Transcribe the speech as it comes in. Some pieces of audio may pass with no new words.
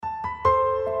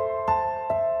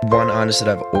one artist that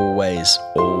I've always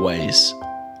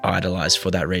idolized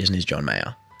for that reason is John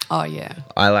Mayer. Oh, yeah.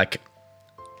 I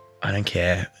don't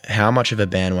care how much of a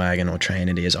bandwagon or train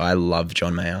it is. I love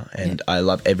John Mayer, and I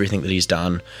love everything that he's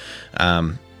done,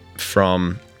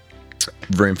 from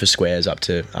Room for Squares up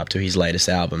to his latest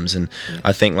albums. And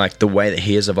I think like the way that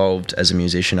he has evolved as a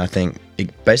musician, I think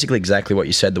basically exactly what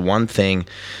you said. The one thing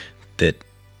that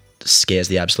scares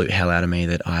the absolute hell out of me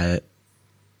that I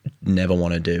never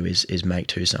want to do is make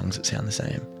two songs that sound the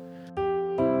same.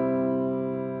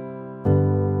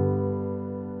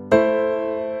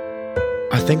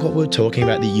 I think what we're talking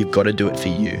about, that you've got to do it for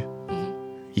you.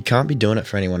 Mm-hmm. You can't be doing it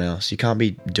for anyone else. You can't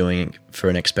be doing it for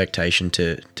an expectation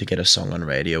to get a song on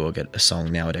radio or get a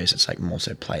song nowadays. It's like more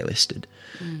so playlisted.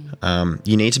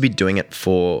 You need to be doing it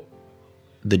for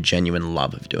the genuine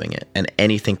love of doing it, and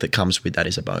anything that comes with that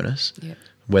is a bonus. Yep.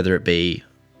 Whether it be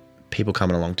people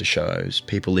coming along to shows,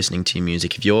 people listening to your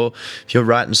music. If you're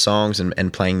writing songs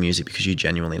and playing music because you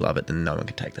genuinely love it, then no one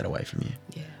can take that away from you.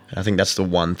 Yeah. And I think that's the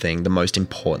one thing, the most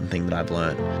important thing that I've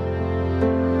learned.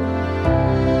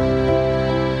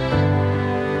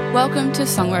 Welcome to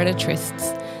Songwriter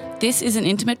Trysts. This is an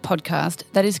intimate podcast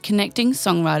that is connecting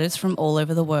songwriters from all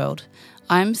over the world.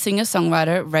 I'm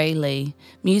singer-songwriter Ray Lee.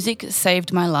 Music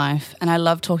saved my life, and I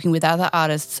love talking with other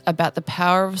artists about the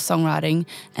power of songwriting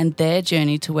and their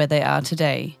journey to where they are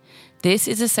today. This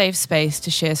is a safe space to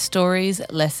share stories,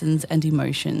 lessons, and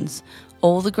emotions,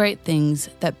 all the great things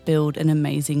that build an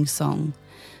amazing song.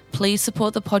 Please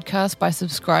support the podcast by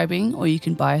subscribing, or you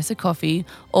can buy us a coffee,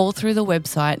 all through the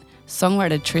website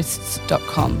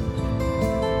songwritertrysts.com.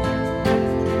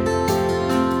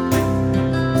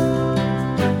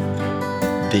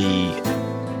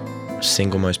 The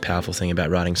single most powerful thing about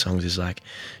writing songs is like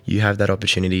you have that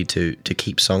opportunity to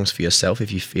keep songs for yourself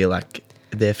if you feel like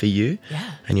they're for you.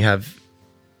 Yeah. And you have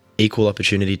equal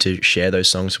opportunity to share those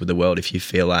songs with the world if you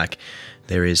feel like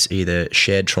there is either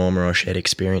shared trauma or shared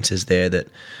experiences there that,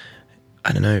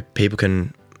 I don't know, people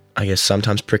can, I guess,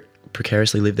 sometimes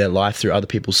precariously live their life through other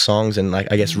people's songs and,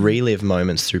 like, I guess, relive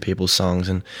moments through people's songs.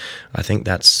 And I think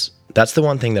that's the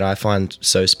one thing that I find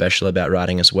so special about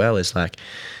writing as well, is like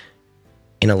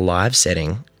in a live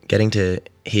setting, getting to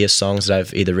hear songs that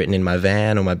I've either written in my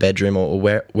van or my bedroom or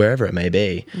wherever it may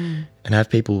be, and have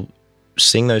people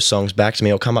sing those songs back to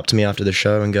me or come up to me after the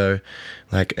show and go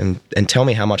like, and tell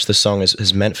me how much the song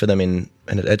has meant for them and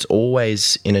it's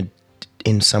always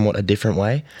in somewhat a different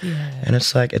way. Yeah. And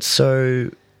it's like, it's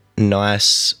so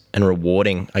nice and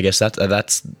rewarding. I guess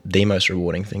that's the most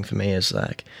rewarding thing for me, is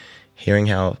like hearing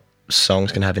how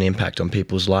songs can have an impact on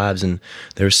people's lives. And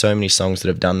there are so many songs that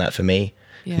have done that for me,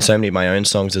 and so many of my own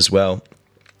songs as well.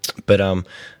 But I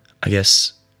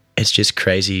guess it's just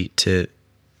crazy to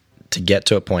get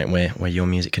to a point where your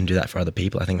music can do that for other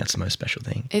people. I think that's the most special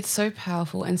thing. It's so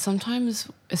powerful. And sometimes,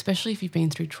 especially if you've been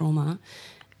through trauma,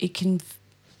 it can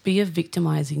be a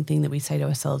victimizing thing that we say to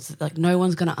ourselves, like, no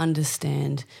one's going to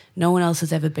understand. No one else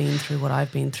has ever been through what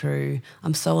I've been through.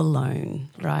 I'm so alone,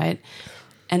 right?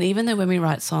 And even though when we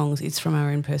write songs, it's from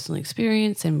our own personal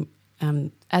experience, and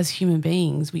as human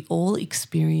beings, we all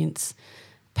experience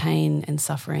pain and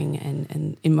suffering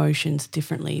and emotions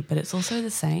differently, but it's also the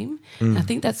same. And I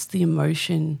think that's the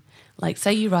emotion. Like,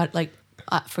 say you write, like,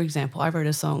 for example, I wrote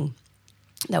a song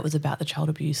that was about the child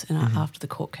abuse and after the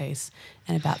court case,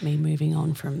 and about me moving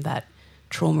on from that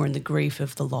trauma and the grief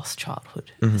of the lost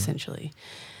childhood, essentially.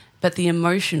 But the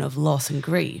emotion of loss and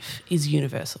grief is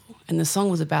universal. And the song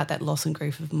was about that loss and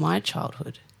grief of my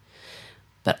childhood.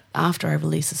 But after I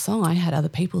released the song, I had other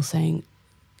people saying,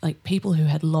 like, people who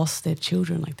had lost their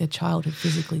children, like their child had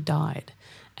physically died,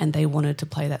 and they wanted to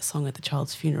play that song at the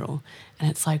child's funeral. And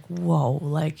it's like, whoa,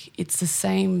 like, it's the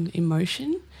same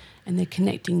emotion, and they're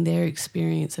connecting their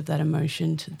experience of that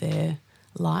emotion to their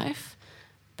life.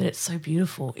 But it's so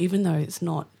beautiful. Even though it's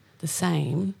not the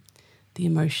same, the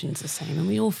emotion's the same, and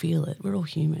we all feel it. We're all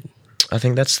human. I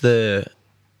think that's the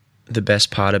best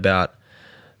part about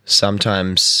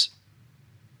sometimes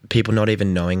people not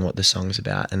even knowing what the song's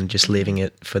about and just leaving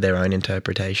it for their own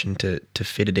interpretation to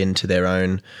fit it into their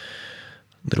own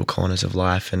little corners of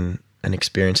life and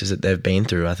experiences that they've been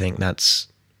through. I think that's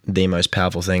the most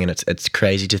powerful thing, and it's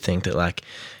crazy to think that, like,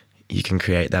 you can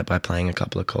create that by playing a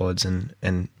couple of chords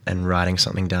and writing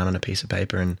something down on a piece of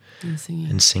paper and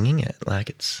singing it. Like,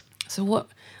 it's... So what...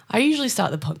 I usually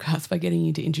start the podcast by getting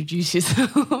you to introduce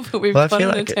yourself, but we've gone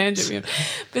on a tangent.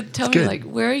 But tell me, like,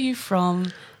 where are you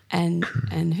from and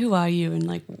who are you, and,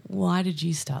 like, why did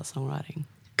you start songwriting?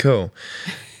 Cool.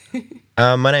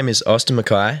 My name is Austin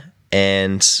Mackay,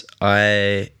 and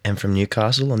I am from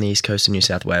Newcastle on the east coast of New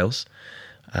South Wales.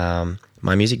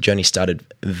 My music journey started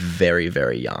very,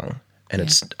 very young,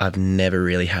 and I've never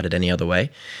really had it any other way.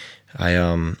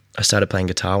 I started playing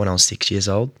guitar when I was 6 years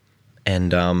old,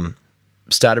 and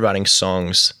started writing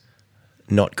songs,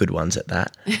 not good ones at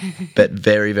that, but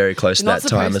very, very close to that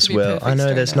time as well. I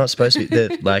know there's not supposed to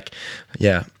be like,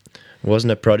 yeah,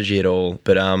 wasn't a prodigy at all,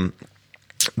 but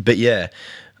yeah,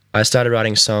 I started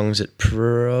writing songs at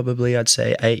probably, I'd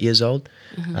say, 8 years old.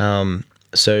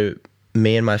 So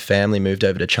me and my family moved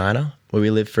over to China, where we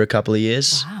lived for a couple of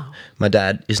years. Wow. My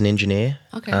dad is an engineer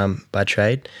by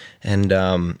trade,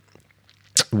 and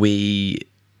we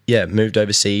moved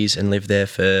overseas and lived there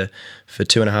for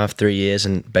 2.5, 3 years.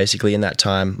 And basically in that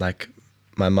time, like,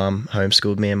 my mum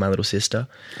homeschooled me and my little sister.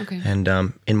 Okay. And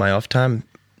in my off time,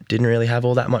 didn't really have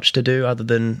all that much to do other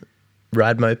than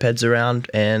ride mopeds around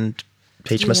and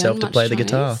teach myself to play the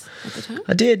guitar. At the time?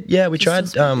 I did, yeah. We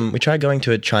tried going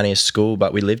to a Chinese school,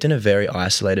 but we lived in a very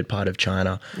isolated part of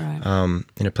China,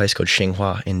 in a place called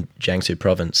Xinhua in Jiangsu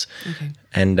province. Okay.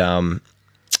 And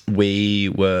we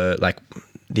were like,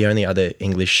 the only other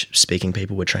English speaking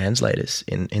people were translators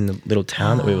in the little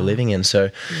town that we were living in.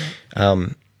 So,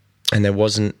 and there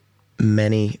wasn't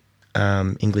many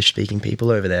English speaking people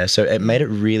over there. So it made it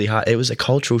really hard. It was a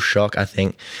cultural shock, I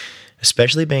think,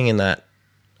 especially being in that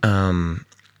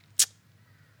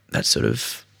sort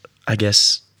of, I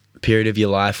guess, period of your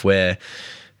life where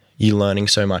you're learning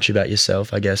so much about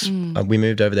yourself, I guess. We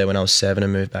moved over there when I was 7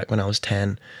 and moved back when I was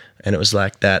 10. And it was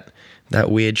like that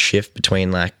weird shift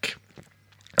between, like,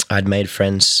 I'd made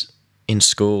friends in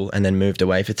school and then moved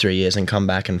away for 3 years and come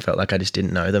back and felt like I just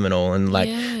didn't know them at all. And like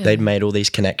they'd made all these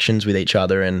connections with each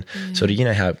other and sort of, you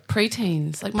know how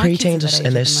preteens, like my kids are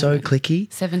and they're so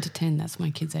cliquey. 7 to 10, that's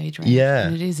my kids' age range. Yeah.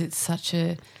 And it's such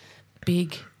a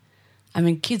big, I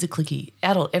mean, kids are cliquey.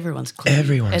 Everyone's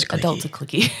cliquey. Adults are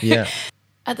cliquey. Yeah.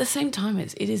 At the same time,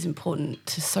 it is important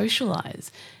to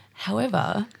socialise.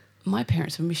 However, my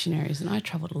parents were missionaries and I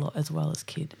travelled a lot as well as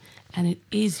kid. And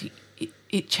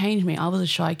it changed me. I was a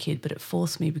shy kid, but it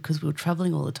forced me, because we were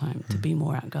travelling all the time, to be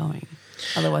more outgoing.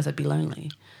 Otherwise, I'd be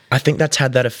lonely. I think that's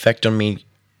had that effect on me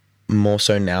more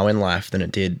so now in life than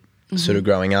it did sort of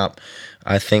growing up.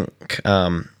 I think,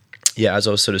 as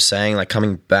I was sort of saying, like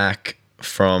coming back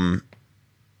from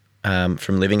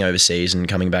living overseas and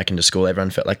coming back into school, everyone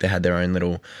felt like they had their own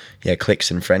little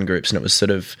cliques and friend groups, and it was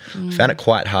sort of I found it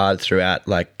quite hard throughout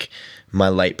like my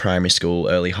late primary school,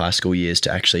 early high school years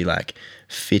to actually like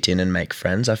fit in and make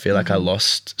friends. I feel like I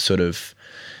lost sort of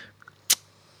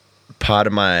part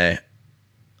of my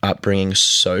upbringing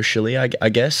socially, I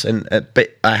guess, and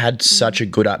but I had such a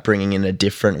good upbringing in a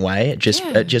different way. It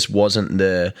just wasn't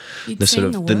the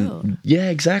sort of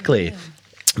exactly. Yeah.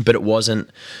 But it wasn't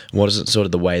sort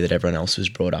of the way that everyone else was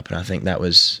brought up, and I think that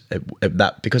was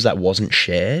that because that wasn't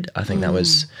shared. I think that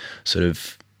was sort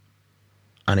of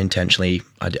unintentionally.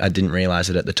 I didn't realize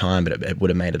it at the time, but it would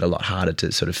have made it a lot harder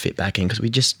to sort of fit back in, because we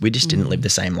just didn't live the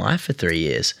same life for 3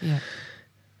 years. Yeah.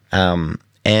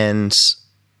 And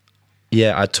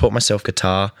I taught myself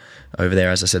guitar over there.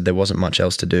 As I said, there wasn't much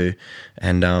else to do,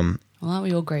 and well, aren't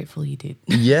we all grateful you did?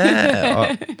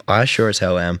 Yeah, I sure as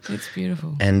hell am. It's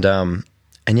beautiful.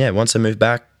 And once I moved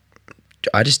back,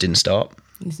 I just didn't stop.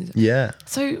 Yeah.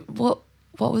 So what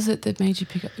was it that made you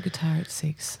pick up the guitar at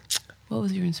 6? What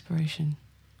was your inspiration?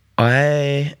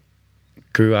 I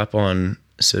grew up on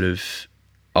sort of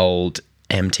old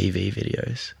MTV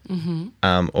videos.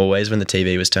 Always when the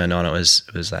TV was turned on, it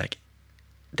was like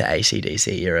the AC/DC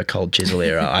era, Cold Chisel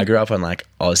era. I grew up on like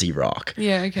Aussie rock.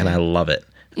 Yeah, okay. And I love it.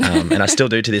 And I still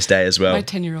do to this day as well. My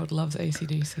 10-year-old loves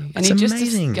AC/DC. And it's he just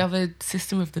amazing. discovered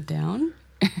System of the Down.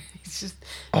 It's just...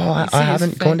 I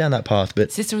haven't gone down that path,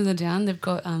 but... System of the Down, they've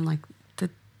got like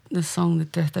the song The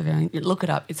Death of Our... Look it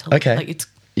up. It's hilarious. Okay. Like if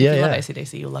you love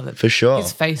AC/DC, you'll love it. For sure.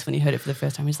 His face when he heard it for the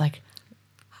first time, he's like...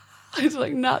 It's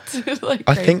like nuts. It's like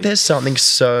I crazy. think there's something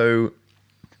so,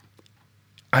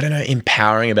 I don't know,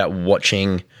 empowering about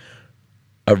watching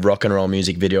a rock and roll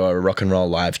music video or a rock and roll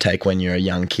live take when you're a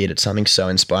young kid. It's something so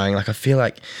inspiring. Like I feel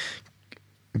like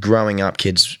growing up,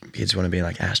 kids want to be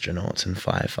like astronauts and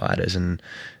firefighters,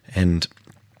 and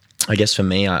I guess for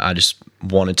me, I just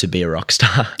wanted to be a rock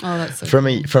star. Oh, that's so from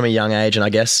cool. from a young age. And I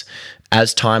guess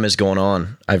as time has gone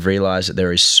on, I've realized that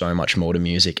there is so much more to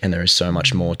music and there is so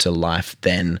much more to life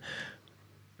than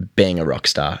being a rock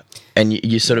star. And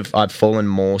you sort of, I've fallen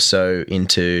more so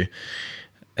into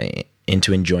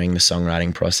enjoying the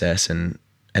songwriting process, and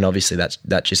obviously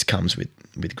that just comes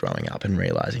with growing up and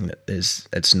realizing that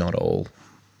it's not all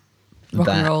rock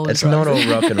and roll. It's not all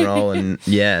rock and roll, and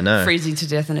no. Freezing to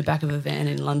death in the back of a van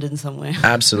in London somewhere.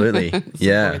 Absolutely.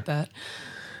 Avoid that.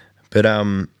 But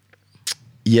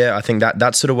I think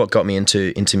that's sort of what got me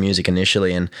into music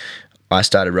initially, and I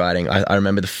started writing. I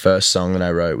remember the first song that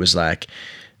I wrote was like,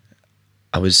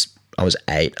 I was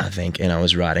 8, I think, and I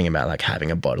was writing about like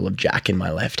having a bottle of Jack in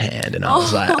my left hand, and I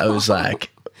was like,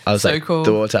 so cool.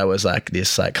 Thought I was like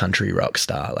this like country rock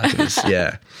star, like it was,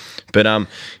 yeah. But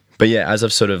yeah, as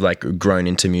I've sort of like grown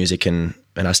into music and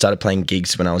I started playing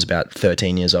gigs when I was about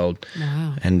 13 years old.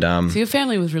 Wow. And so your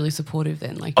family was really supportive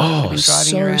then, like you been driving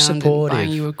so around supportive. and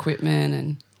buying you equipment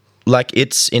and. Like,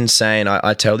 it's insane.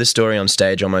 I tell this story on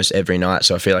stage almost every night,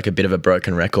 so I feel like a bit of a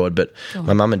broken record. But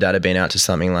my mum and dad have been out to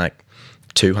something like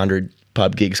 200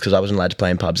 pub gigs because I wasn't allowed to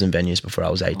play in pubs and venues before I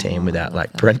was 18 without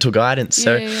like parental guidance.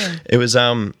 So it was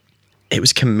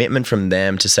commitment from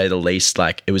them, to say the least.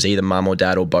 Like, it was either mum or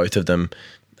dad or both of them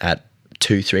at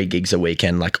 2-3 gigs a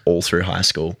weekend, like all through high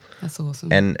school. That's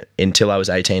awesome. And until I was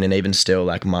 18, and even still,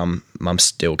 like mum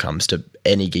still comes to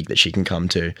any gig that she can come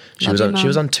to. She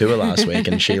was on tour last week,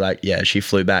 and she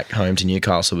flew back home to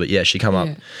Newcastle, but she come up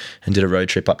and did a road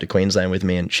trip up to Queensland with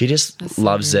me, and she just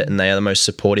loves it, and they are the most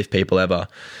supportive people ever.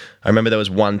 I remember there was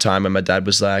one time when my dad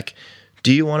was like,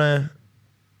 "Do you want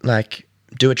to like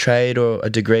do a trade or a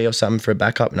degree or something for a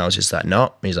backup?" And I was just like,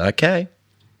 "No." He's like, "Okay."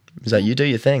 He's like, "You do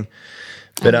your thing."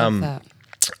 But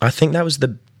I think that was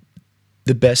the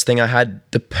best thing. I had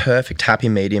the perfect happy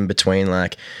medium between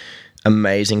like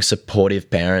amazing supportive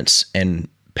parents and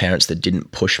parents that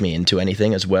didn't push me into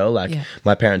anything as well. Like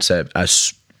my parents are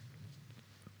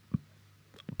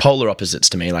polar opposites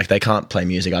to me. Like, they can't play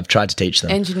music. I've tried to teach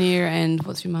them. Engineer, and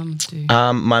what's your mum do?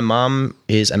 My mum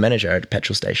is a manager at a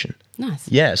petrol station. Nice.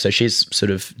 Yeah, so she's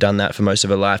sort of done that for most of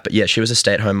her life. But yeah, she was a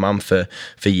stay-at-home mum for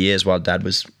years while dad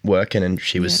was working, and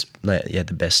she was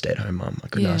the best stay-at-home mum. I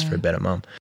couldn't ask for a better mum.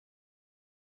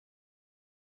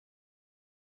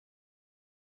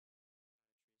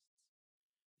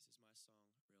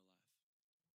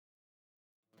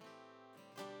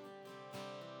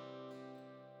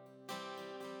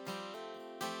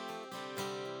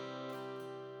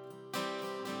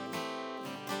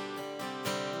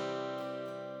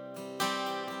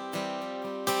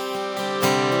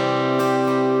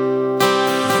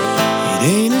 It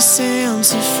ain't a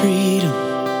sense of freedom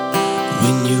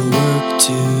when you work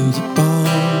to the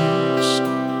bones,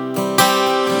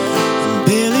 and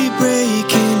barely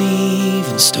breaking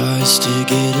even starts to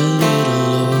get a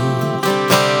little old.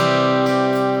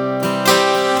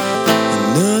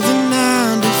 Another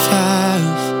 9 to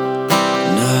 5,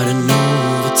 not an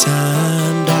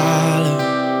overtime dollar,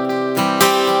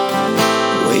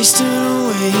 wasting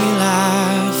away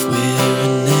life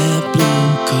wearing that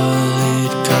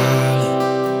blue-colored collar.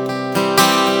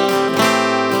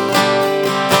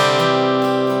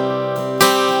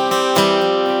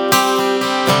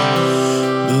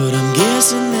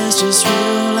 Just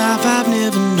real life I've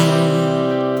never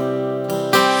known,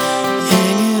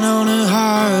 hanging on a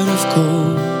heart of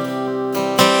gold.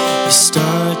 You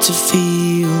start to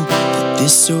feel that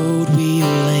this old wheel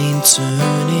ain't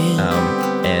turning.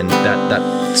 And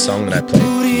that song that I played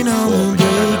putting on the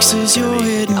brakes as you're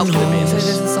heading home. So there's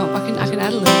a song I can add a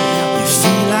little bit now. You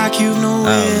feel like you've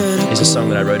nowhere to go. It's a song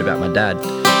that I wrote about my dad.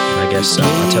 I guess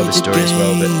I tell this story as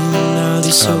well, but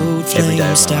every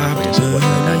day of my life I guess I watch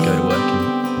my dad go to work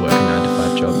and work a 9 to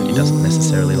 5 job that he doesn't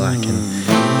necessarily like, and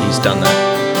he's done that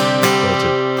all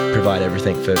to provide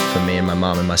everything for me and my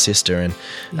mum and my sister. And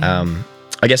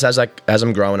I guess as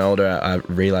I'm growing older, I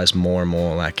realize more and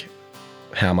more like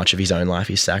how much of his own life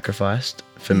he's sacrificed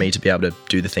for me to be able to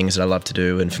do the things that I love to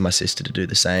do, and for my sister to do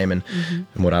the same. And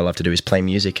what I love to do is play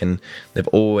music, and they've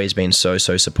always been so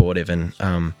supportive. And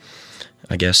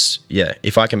I guess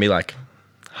if I can be like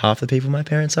half the people my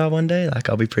parents are one day, like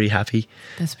I'll be pretty happy.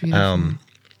 That's beautiful.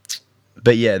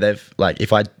 But yeah, they've like,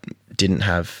 if I didn't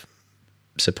have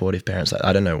supportive parents, like,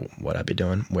 I don't know what I'd be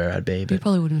doing, where I'd be. But you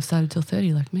probably wouldn't have started till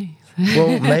 30 like me.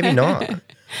 Well, maybe not.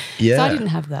 Yeah. So I didn't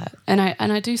have that. And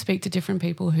I do speak to different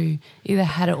people who either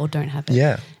had it or don't have it.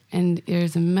 Yeah. And there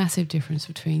is a massive difference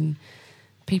between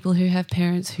people who have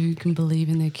parents who can believe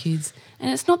in their kids. And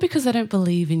it's not because they don't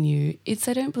believe in you. It's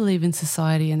they don't believe in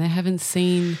society, and they haven't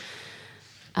seen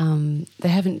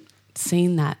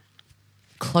that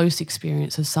close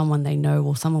experience of someone they know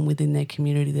or someone within their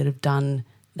community that have done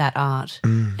that art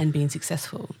and been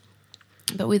successful.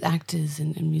 But with actors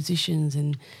and musicians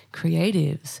and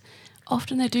creatives,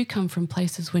 often they do come from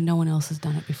places where no one else has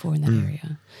done it before in that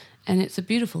area. And it's a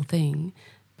beautiful thing,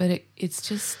 but it's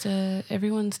just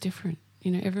everyone's different. You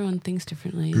know, everyone thinks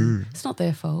differently. It's not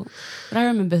their fault. But I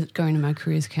remember going to my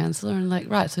careers counsellor and like,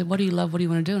 right, so what do you love? What do you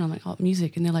want to do? And I'm like, oh,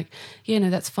 music. And they're like, yeah, no,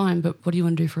 that's fine, but what do you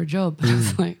want to do for a job? And I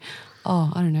was like,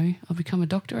 oh, I don't know, I'll become a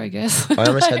doctor, I guess. I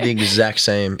almost had the exact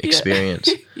same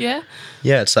experience. Yeah?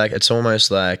 Yeah, it's like, it's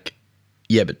almost like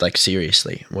Yeah, but like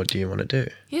seriously, what do you want to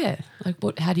do? Yeah,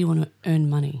 like how do you want to earn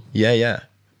money? Yeah.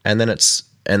 And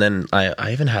then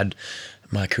I even had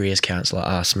my careers counsellor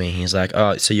ask me, he's like,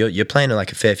 oh, so you're playing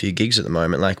like a fair few gigs at the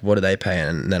moment, like what are they paying?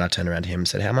 And then I turned around to him and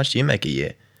said, how much do you make a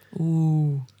year?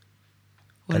 Ooh.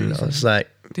 And I was like,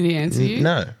 did he answer you?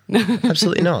 No,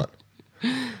 absolutely not.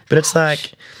 But it's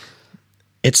like,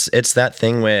 it's that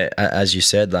thing where, as you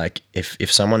said, like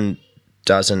if someone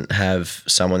doesn't have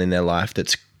someone in their life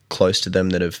that's close to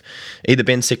them that have either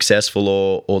been successful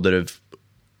or that have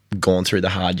gone through the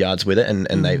hard yards with it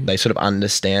and they sort of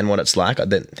understand what it's like,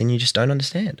 then you just don't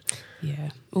understand. Yeah.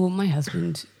 Well, my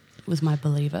husband was my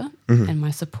believer and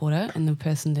my supporter and the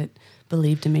person that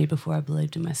believed in me before I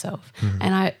believed in myself.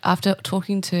 And after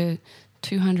talking to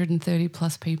 230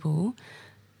 plus people,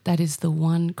 that is the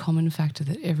one common factor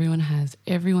that everyone has.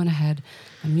 Everyone had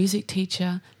a music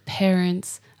teacher,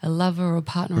 parents, a lover or a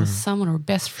partner or someone or a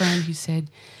best friend who said,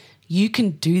 you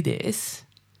can do this,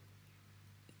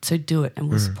 so do it and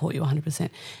we'll support you 100%.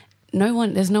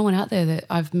 There's no one out there that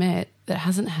I've met that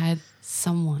hasn't had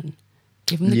someone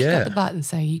give them the kick up the butt and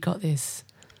say, you got this.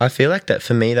 I feel like that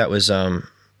for me, that was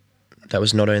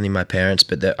not only my parents,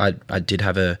 but that I did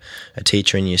have a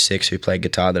teacher in year 6 who played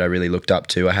guitar that I really looked up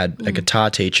to. I had a guitar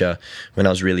teacher when I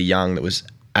was really young that was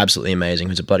absolutely amazing,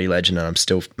 who's a bloody legend, and I'm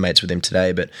still mates with him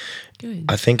today. But Good.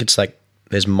 I think it's like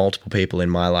there's multiple people in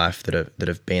my life that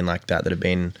have been like that have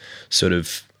been sort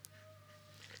of,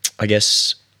 I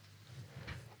guess,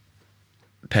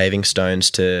 paving stones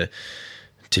to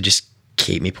just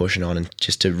keep me pushing on and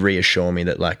just to reassure me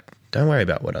that, like, don't worry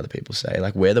about what other people say.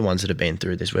 Like, we're the ones that have been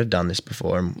through this. We've done this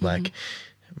before, and like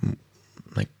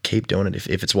keep doing it.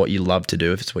 If it's what you love to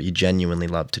do, if it's what you genuinely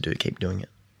love to do, keep doing it.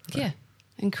 Yeah,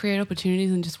 and create opportunities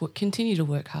and just continue to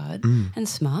work hard and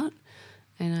smart.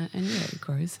 And yeah, it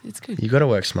grows. It's good. You got to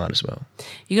work smart as well.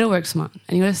 You got to work smart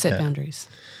and you got to set boundaries.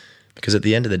 Because at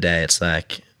the end of the day, it's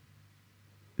like,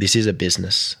 this is a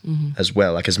business as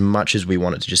well. Like, as much as we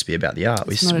want it to just be about the art,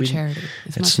 it's not a charity.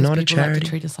 It's not a charity. Like to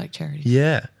treat us like charity.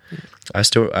 Yeah. I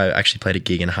actually played a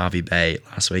gig in Harvey Bay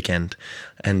last weekend,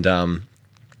 and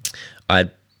I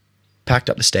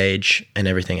packed up the stage and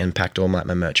everything and packed all my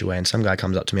merch away, and some guy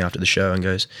comes up to me after the show and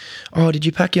goes, oh, did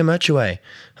you pack your merch away?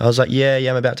 I was like, yeah,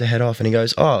 I'm about to head off. And he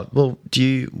goes, oh, well,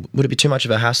 would it be too much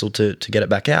of a hassle to get it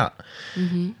back out?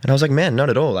 And I was like, man, not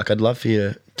at all. Like, I'd love for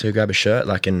you to grab a shirt,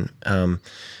 like, and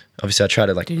obviously I try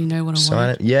to, like, did he know what I sign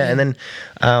wanted? it. Yeah. And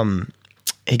then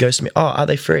he goes to me, oh, are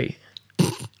they free?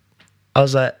 I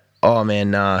was like, oh man,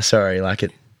 nah, sorry. Like,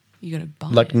 you got to buy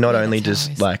like, it. not only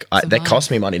just like they cost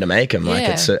me money to make them, like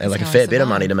it's like a fair bit of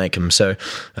money to make them. So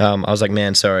I was like,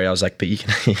 man, sorry. I was like, but you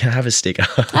can have a sticker.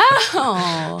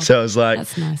 Oh, so I was like,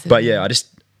 that's nice. But yeah,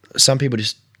 some people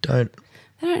just don't.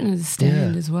 They don't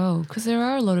understand as well, because there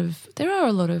are a lot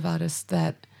of artists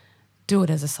that do it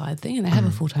as a side thing and they have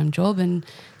a full-time job, and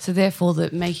so therefore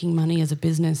that making money as a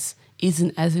business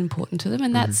isn't as important to them,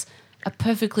 and that's a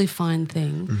perfectly fine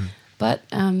thing. But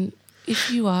if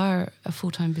you are a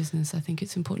full-time business, I think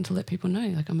it's important to let people know,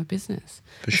 like, I'm a business.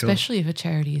 For sure. Especially if a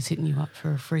charity is hitting you up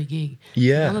for a free gig.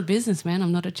 Yeah. I'm a business, man.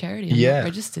 I'm not a charity. I'm not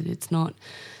registered. It's not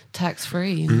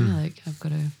tax-free. You know, like, I've got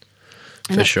to... And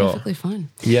for that's sure. perfectly fine.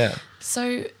 Yeah.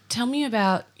 So tell me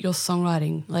about your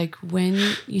songwriting. Like,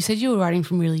 when you said you were writing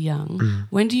from really young,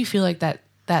 when do you feel like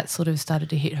that sort of started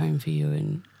to hit home for you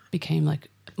and became, like,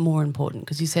 more important?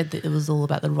 Because you said that it was all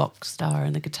about the rock star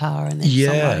and the guitar, and then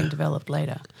songwriting developed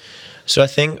later. So I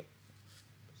think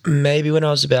maybe when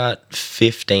I was about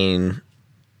 15,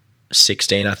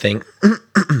 16, I think,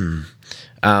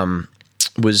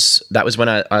 was when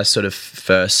I sort of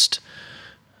first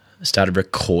started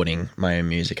recording my own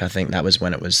music. I think that was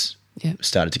when it was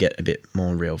started to get a bit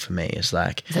more real for me. It's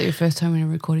like, is that your first time in a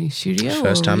recording studio?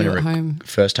 First time in at home?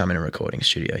 First time in a recording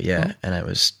studio, yeah. And it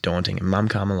was daunting. And Mum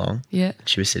came along. Yeah.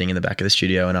 She was sitting in the back of the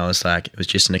studio, and I was like, it was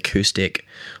just an acoustic,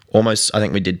 almost, I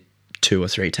think we did 2 or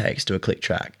 3 takes to a click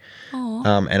track.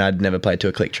 And I'd never played to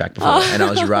a click track before, and I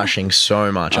was rushing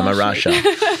so much. I'm a rusher,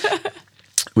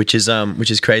 which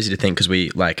is crazy to think, because we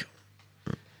like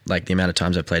the amount of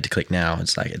times I've played to click now,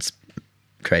 it's like, it's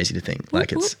crazy to think,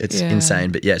 like, it's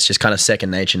insane. But yeah, it's just kind of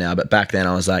second nature now. But back then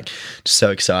I was like just so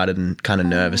excited and kind of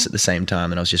nervous at the same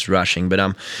time, and I was just rushing. But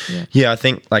I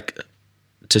think, like,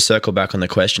 to circle back on the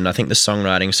question, I think the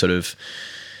songwriting sort of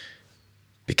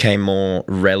became more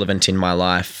relevant in my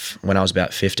life when I was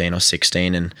about 15 or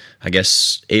 16, and I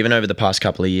guess even over the past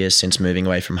couple of years since moving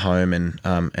away from home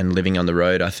and living on the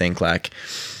road, I think, like,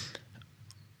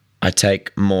 I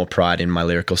take more pride in my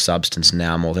lyrical substance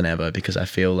now more than ever, because I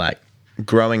feel like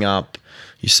growing up,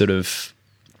 you sort of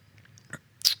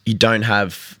you don't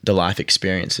have the life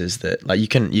experiences that, like, you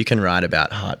can write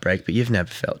about heartbreak, but you've never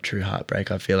felt true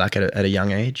heartbreak. I feel like at a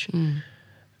young age,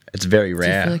 it's very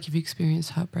rare. Do you feel like you've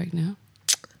experienced heartbreak now?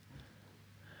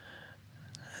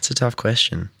 That's a tough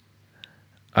question.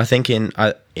 I think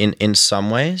in some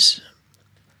ways,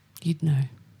 you'd know.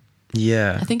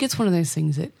 Yeah. I think it's one of those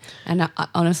things that, and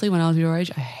honestly, when I was your age,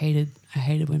 I hated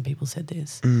when people said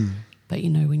this. But you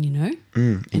know when you know,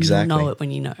 and exactly. you'll know it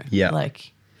when you know. Yeah.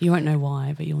 Like, you won't know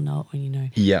why, but you'll know it when you know.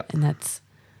 Yeah. And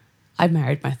I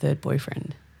married my third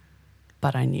boyfriend,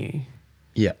 but I knew.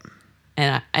 Yeah.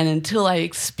 And until I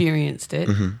experienced it,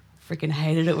 freaking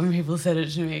hated it when people said it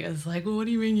to me. I was like, well, what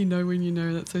do you mean you know when you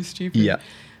know? That's so stupid. Yeah.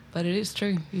 But it is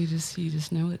true. You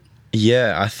just know it.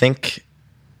 Yeah, I think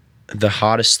the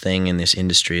hardest thing in this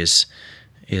industry is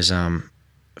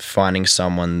finding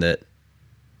someone that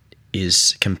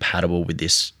is compatible with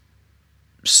this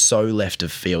so left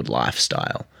of field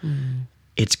lifestyle.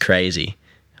 It's crazy.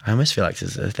 I almost feel like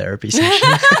this is a therapy session.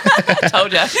 I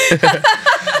told you.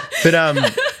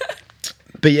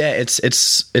 But yeah,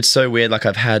 it's so weird. Like,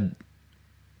 I've had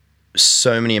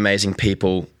so many amazing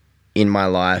people in my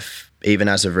life, even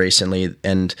as of recently,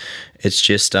 and it's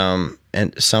just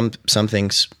and some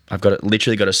things, I've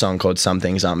literally got a song called "Some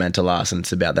Things Aren't Meant to Last," and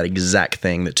it's about that exact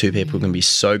thing, that two people can be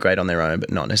so great on their own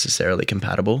but not necessarily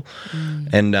compatible.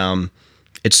 And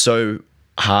it's so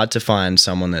hard to find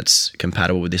someone that's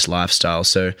compatible with this lifestyle.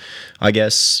 So I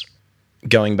guess,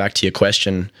 going back to your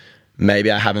question,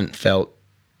 maybe I haven't felt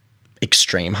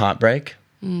extreme heartbreak.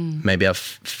 Maybe I've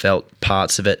felt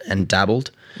parts of it and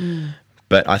dabbled.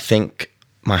 But I think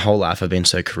my whole life I've been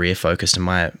so career focused, and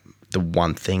the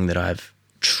one thing that I've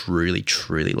truly,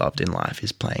 truly loved in life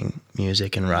is playing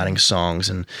music and writing songs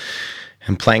and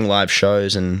playing live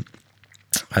shows. And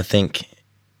I think,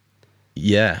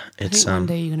 yeah, it's one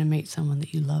day you're going to meet someone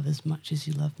that you love as much as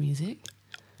you love music.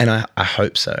 And I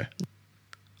hope so.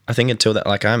 I think until that,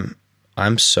 like,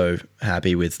 I'm so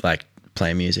happy with, like,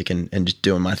 playing music and just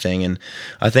doing my thing. And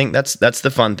I think that's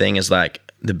the fun thing, is, like,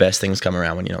 the best things come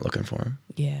around when you're not looking for them.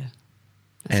 Yeah.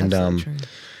 That's and absolutely true.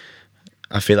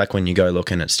 I feel like when you go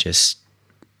looking, it's just,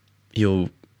 you'll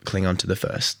cling on to the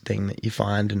first thing that you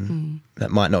find, and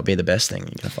that might not be the best thing you're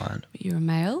going to find. But you're a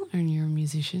male and you're a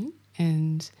musician,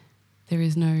 and there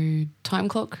is no time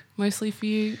clock mostly for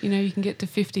you. You know, you can get to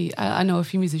 50. I know a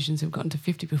few musicians who've gotten to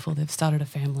 50 before they've started a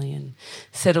family and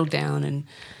settled down, and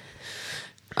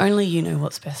only you know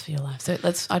what's best for your life. So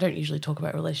I don't usually talk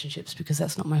about relationships because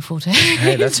that's not my forte.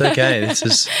 Hey, that's okay. It's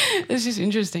just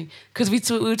interesting because we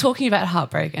were talking about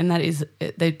heartbreak, and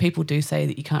people do say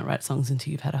that you can't write songs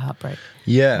until you've had a heartbreak.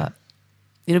 Yeah. But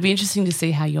it'll be interesting to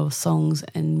see how your songs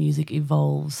and music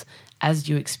evolves as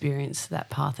you experience that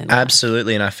path in life.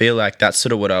 Absolutely. And I feel like that's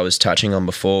sort of what I was touching on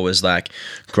before, was like,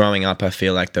 growing up, I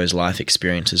feel like those life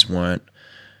experiences weren't,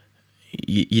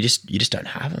 you just don't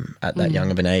have them at that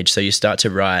young of an age. So you start to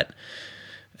write,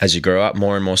 as you grow up,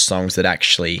 more and more songs that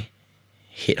actually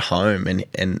hit home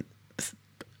and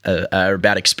are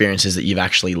about experiences that you've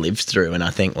actually lived through. And I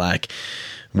think, like,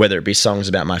 whether it be songs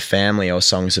about my family or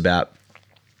songs about,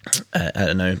 I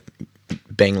don't know,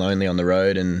 being lonely on the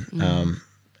road,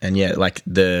 and yeah, like,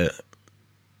 the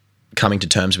coming to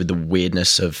terms with the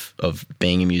weirdness of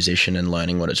being a musician and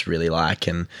learning what it's really like,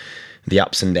 and the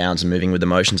ups and downs and moving with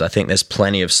emotions. I think there's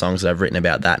plenty of songs that I've written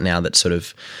about that now that sort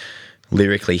of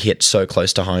lyrically hit so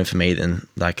close to home for me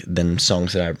than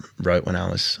songs that I wrote when I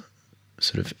was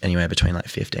sort of anywhere between like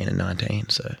 15 and 19.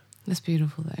 So that's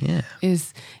beautiful though. Yeah.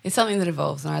 It's something that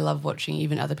evolves, and I love watching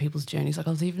even other people's journeys. Like, I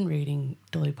was even reading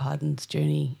Dolly Parton's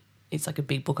journey. It's like a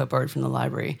big book I borrowed from the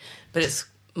library, but it's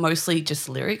mostly just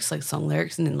lyrics, like song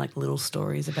lyrics, and then like little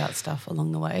stories about stuff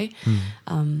along the way.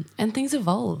 And things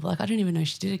evolve. Like, I don't even know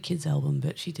she did a kids album,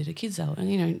 but she did a kids album,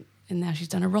 and now she's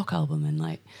done a rock album, and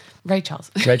like Ray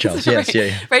Charles. Yes,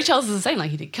 yeah. Ray Charles is the same.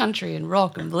 Like, he did country and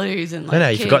rock and blues and like. No,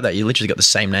 you forgot that. You literally got the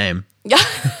same name. Yeah.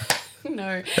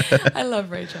 No, I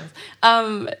love Ray Charles.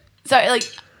 So like,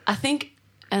 I think,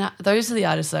 and those are the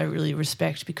artists that I really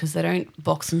respect, because they don't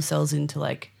box themselves into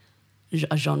like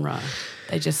a genre.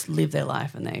 They just live their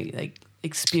life, and they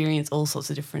experience all sorts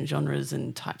of different genres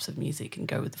and types of music and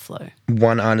go with the flow.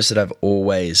 One artist that I've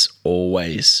always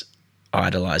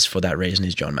idolized for that reason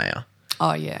is John Mayer.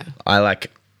 Oh yeah. I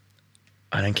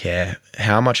don't care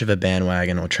how much of a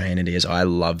bandwagon or train it is. I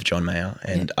love John Mayer,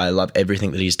 and I love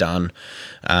everything that he's done,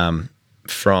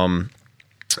 from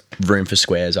Room for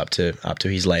Squares up to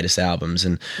his latest albums.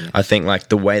 And I think, like,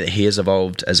 the way that he has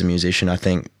evolved as a musician, I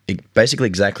think basically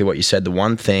exactly what you said. The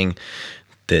one thing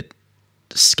that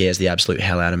scares the absolute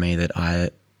hell out of me that I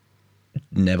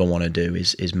never want to do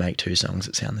is make two songs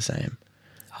that sound the same.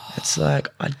 It's like,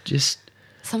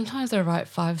 Sometimes I write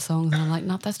 5 songs and I'm like,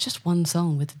 no, that's just one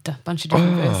song with a bunch of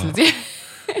different verses.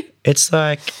 Yeah. It's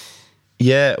like,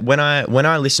 yeah, when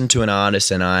I listen to an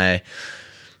artist and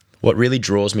what really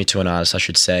draws me to an artist, I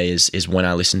should say, is when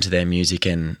I listen to their music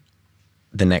and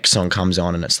the next song comes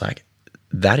on and it's like,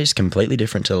 that is completely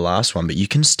different to the last one, but you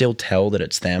can still tell that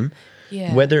it's them.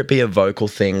 Yeah. Whether it be a vocal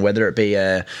thing, whether it be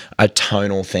a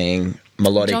tonal thing,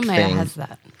 melodic John Mayer thing. has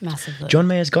that massively. John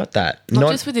Mayer's got that.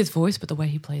 Not just with his voice, but the way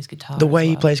he plays guitar. The way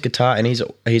he plays guitar, and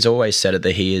he's always said it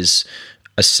that he is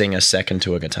a singer second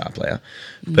to a guitar player.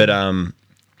 But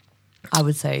I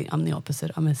would say I'm the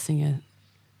opposite. I'm a singer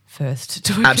first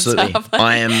to a absolutely, guitar player.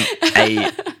 I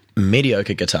am a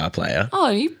mediocre guitar player. Oh,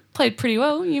 you played pretty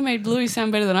well. You made Bluey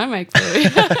sound better than I make Bluey.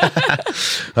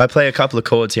 I play a couple of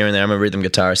chords here and there. I'm a rhythm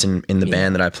guitarist in the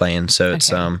band that I play in, so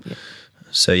it's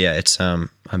So yeah, it's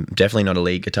I'm definitely not a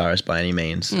lead guitarist by any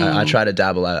means. I try to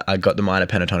dabble. I got the minor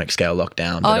pentatonic scale locked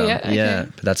down. But, yeah,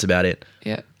 but that's about it.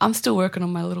 Yeah, I'm still working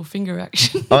on my little finger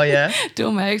action. Oh yeah,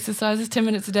 doing my exercises 10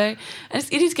 minutes a day, and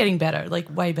it is getting better,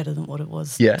 like way better than what it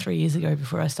was 3 years ago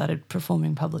before I started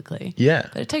performing publicly. Yeah,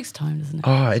 but it takes time, doesn't it?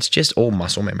 Oh, it's just all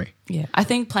muscle memory. Yeah, I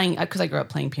think playing, because I grew up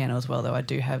playing piano as well, though I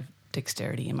do have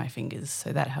dexterity in my fingers,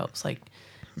 so that helps. Like.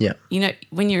 Yeah. You know,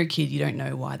 when you're a kid, you don't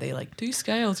know why they like do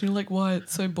scales. And you're like, why?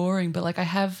 It's so boring. But like I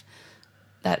have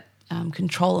that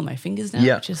control on my fingers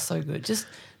now, which is so good. Just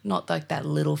not like that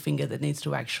little finger that needs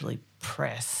to actually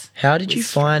press. How did you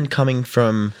find coming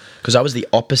from, because I was the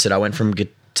opposite. I went from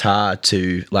guitar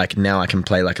to like now I can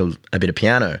play like a bit of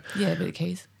piano. Yeah, a bit of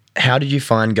keys. How did you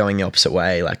find going the opposite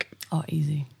way? Like, oh,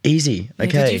 easy. Easy. Yeah,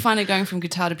 okay. Did you find it going from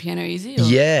guitar to piano easy? Or?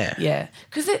 Yeah. Yeah.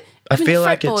 Because I feel the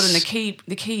like fretboard it's... and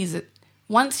the keys,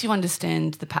 once you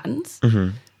understand the patterns,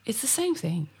 it's the same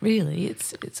thing, really.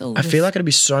 It's all. I feel like it'd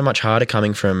be so much harder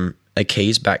coming from a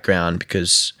keys background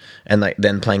and like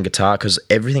then playing guitar because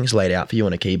everything's laid out for you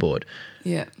on a keyboard.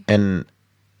 Yeah. And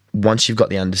once you've got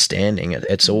the understanding,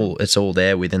 it's all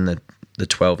there within the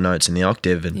 12 notes in the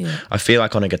octave. And I feel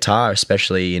like on a guitar,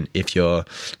 especially if you're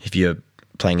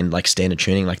playing in like standard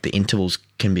tuning, like the intervals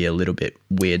can be a little bit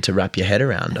weird to wrap your head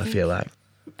around. I feel like.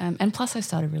 And plus I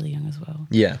started really young as well.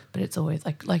 Yeah. But it's always,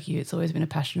 like you, it's always been a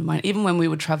passion of mine. Even when we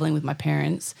were travelling with my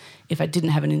parents, if I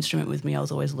didn't have an instrument with me, I was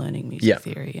always learning music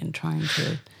theory and trying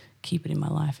to keep it in my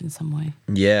life in some way.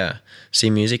 Yeah.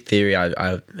 See, music theory,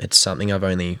 it's something I've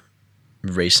only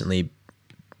recently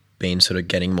been sort of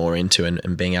getting more into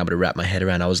and being able to wrap my head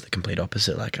around. I was the complete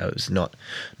opposite. Like I was not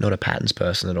a patterns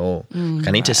person at all. Like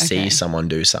I need to see someone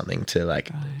do something to like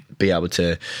be able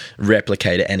to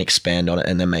replicate it and expand on it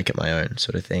and then make it my own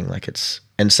sort of thing. Like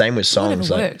and same with songs.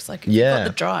 Whatever works. Like if you've got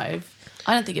the drive,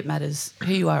 I don't think it matters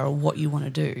who you are or what you want to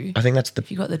do. I think that's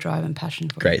if you've got the drive and passion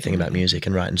for it. Great thing about music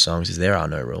and writing songs is there are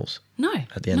no rules. No.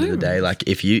 At the end of the day, like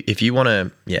if you want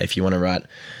to write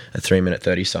a 3-minute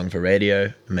 30 song for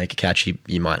radio and make it catchy,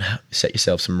 you might set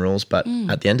yourself some rules. But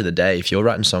at the end of the day, if you're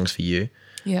writing songs for you,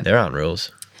 there aren't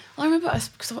rules. Well, I remember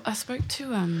I spoke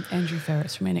to Andrew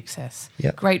Ferris from NXS.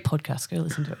 Yep. Great podcast. Go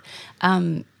listen to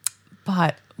it.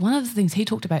 But one of the things he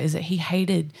talked about is that he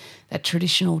hated that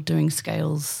traditional doing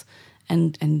scales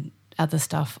and other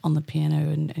stuff on the piano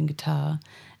and guitar.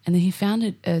 And then he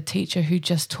found a teacher who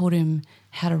just taught him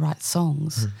how to write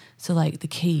songs. So like the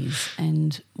keys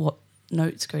and what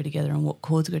notes go together and what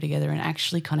chords go together, and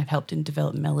actually kind of helped him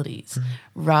develop melodies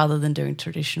rather than doing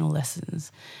traditional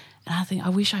lessons. And I think I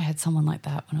wish I had someone like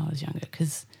that when I was younger,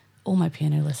 because all my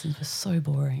piano lessons were so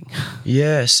boring.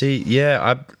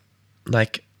 I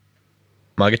like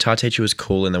my guitar teacher was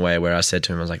cool in the way where I said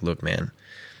to him, I was like, look, man,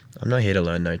 I'm not here to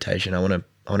learn notation. I want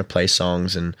to play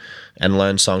songs and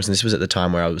learn songs. And this was at the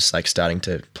time where I was like starting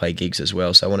to play gigs as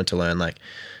well. So I wanted to learn like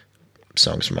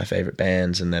songs from my favorite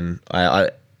bands, and then I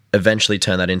eventually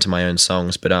turned that into my own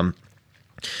songs. But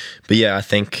yeah, I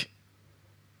think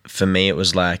for me it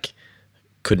was like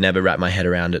could never wrap my head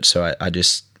around it. So I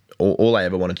just all I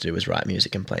ever wanted to do was write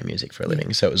music and play music for a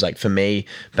living. So it was like for me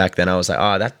back then I was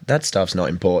like, that stuff's not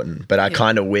important. But I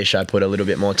kind of wish I put a little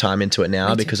bit more time into it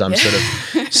now because I'm sort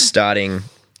of starting.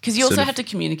 Because you also have to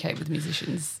communicate with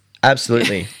musicians.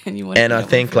 Absolutely. and I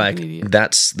think like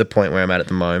that's the point where I'm at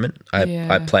the moment.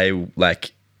 I play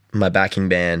like my backing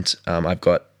band. I've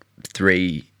got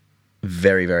 3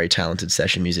 very, very talented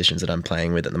session musicians that I'm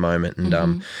playing with at the moment.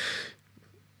 And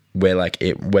we're like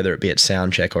whether it be at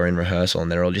sound check or in rehearsal, and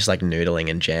they're all just like noodling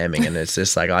and jamming, and it's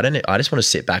just like I just want to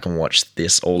sit back and watch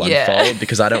this all unfold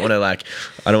because I don't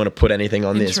want to put anything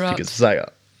on this because it's like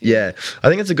I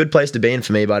think it's a good place to be in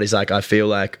for me, but it's like I feel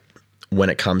like when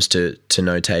it comes to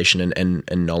notation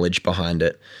and knowledge behind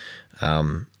it,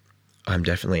 I'm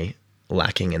definitely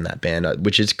lacking in that band,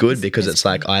 which is good because it's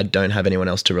like I don't have anyone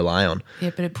else to rely on.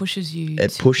 Yeah, but it pushes you.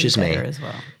 It pushes be me better as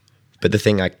well. But the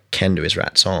thing I can do is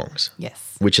write songs.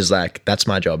 Yes. Which is like, that's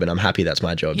my job, and I'm happy that's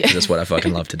my job because that's what I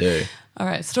fucking love to do. All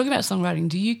right. So talking about songwriting,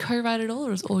 do you co-write at all,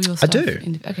 or is all your I stuff?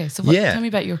 do. Okay. So Yeah. tell me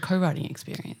about your co-writing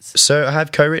experience. So I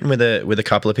have co-written with a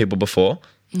couple of people before.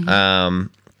 I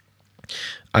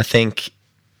think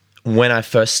when I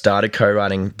first started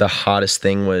co-writing, the hardest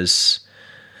thing was,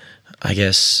 I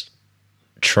guess,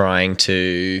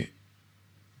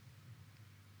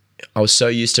 I was so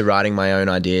used to writing my own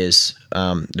ideas.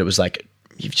 It was like,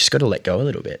 you've just got to let go a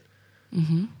little bit.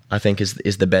 I think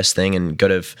is the best thing, and got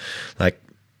to, like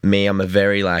me, I'm a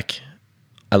very like,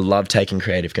 I love taking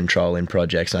creative control in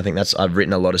projects. And I think I've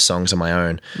written a lot of songs on my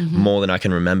own, more than I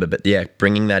can remember. But yeah,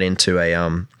 bringing that into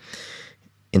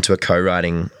a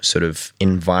co-writing sort of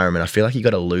environment, I feel like you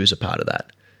got to lose a part of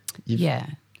that. Yeah.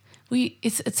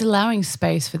 It's allowing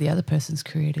space for the other person's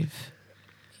creative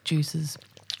juices.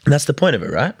 And that's the point of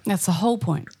it, right? That's the whole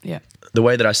point. Yeah. The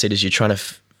way that I see it is you're trying to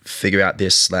figure out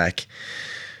this like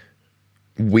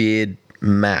weird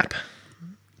map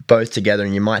both together,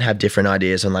 and you might have different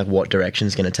ideas on like what direction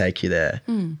is going to take you there.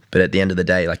 But at the end of the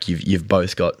day, like you've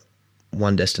both got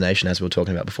one destination, as we were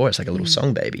talking about before. It's like a little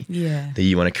song baby that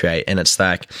you want to create, and it's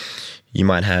like you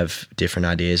might have different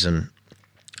ideas and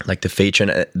like the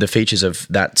features of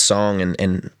that song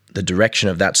and the direction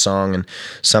of that song, and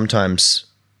sometimes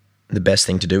the best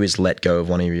thing to do is let go of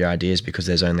one of your ideas, because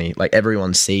there's only like,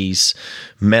 everyone sees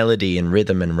melody and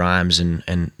rhythm and rhymes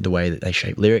and the way that they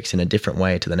shape lyrics in a different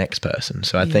way to the next person.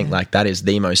 So I think like that is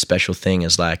the most special thing,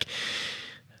 is like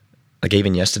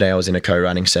even yesterday I was in a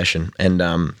co-writing session, and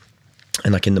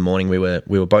like in the morning we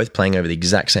were both playing over the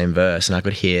exact same verse, and I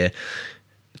could hear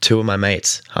two of my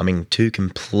mates humming two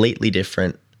completely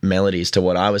different melodies to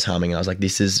what I was humming, and I was like,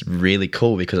 this is really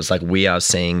cool, because it's like we are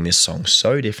seeing this song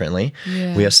so differently.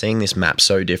 We are seeing this map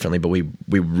so differently, but we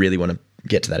really want to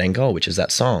get to that end goal, which is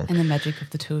that song and the magic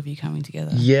of the two of you coming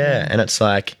together. And it's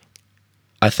like,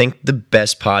 I think the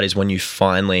best part is when you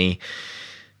finally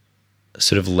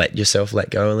sort of let yourself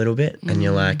let go a little bit, and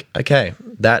you're like, okay,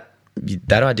 that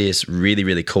idea is really,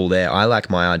 really cool there. I like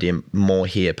my idea more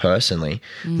here personally.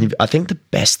 I think the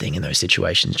best thing in those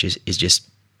situations is just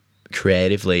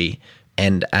creatively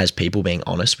and as people being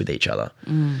honest with each other.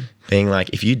 Being like,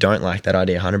 if you don't like that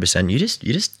idea 100%, you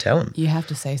just tell them. You have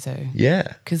to say so.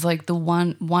 Yeah. Because like the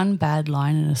one bad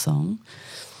line in a song,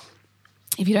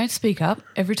 if you don't speak up,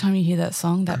 every time you hear that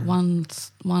song, that one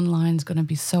line's going to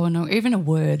be so annoying. Even a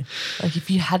word. Like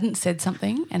if you hadn't said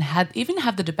something and have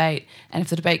the debate, and if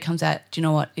the debate comes out, do you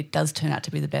know what? It does turn out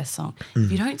to be the best song.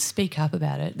 If you don't speak up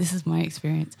about it, this is my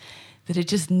experience, that it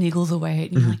just niggles away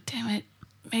at you. You're like, damn it.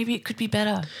 Maybe it could be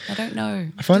better. I don't know.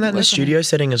 I find that in the studio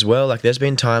setting as well. Like there's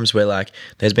been times where like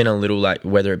there's been a little like,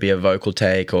 whether it be a vocal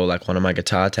take or like one of my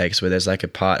guitar takes, where there's like a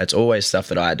part, it's always stuff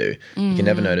that I do. You can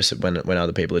never notice it when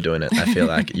other people are doing it. I feel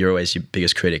like you're always your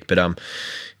biggest critic. But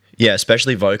yeah,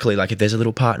 especially vocally, like if there's a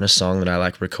little part in a song that I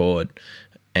like record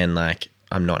and like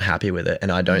I'm not happy with it,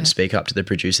 and I don't speak up to the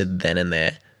producer then and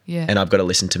there. And I've got to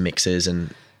listen to mixes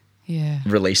and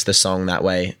release the song that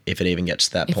way, if it even gets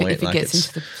to that point. If it like gets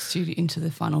into the studio, into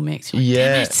the final mix, you're like,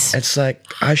 damn it. It's like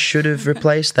I should have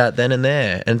replaced that then and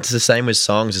there. And it's the same with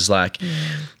songs. It's like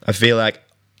I feel like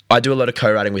I do a lot of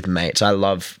co-writing with mates. I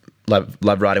love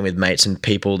writing with mates and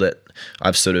people that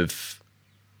I've sort of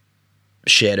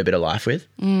shared a bit of life with.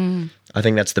 I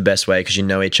think that's the best way, because you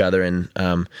know each other. And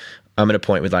I'm at a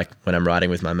point with like when I'm writing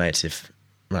with my mates, if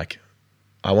like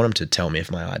I want them to tell me if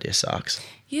my idea sucks.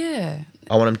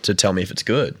 I want them to tell me if it's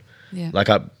good. Like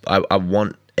I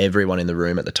want everyone in the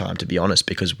room at the time to be honest,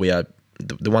 because we are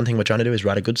the one thing we're trying to do is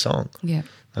write a good song.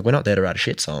 Like we're not there to write a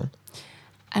shit song.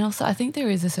 And also I think there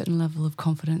is a certain level of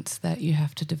confidence that you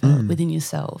have to develop within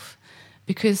yourself,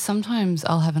 because sometimes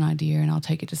I'll have an idea and I'll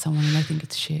take it to someone and they think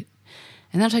it's shit,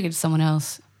 and then I'll take it to someone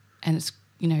else and it's,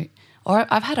 you know, or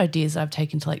I've had ideas that I've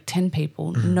taken to like 10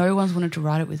 people. No one's wanted to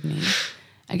write it with me.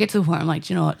 I get to the point I'm like,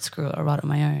 do you know what, screw it, I'll write it on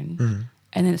my own.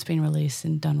 And then it's been released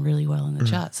and done really well in the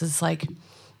charts. It's like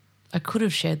I could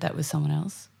have shared that with someone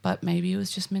else, but maybe it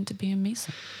was just meant to be a me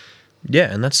song.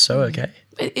 Yeah, and that's so okay.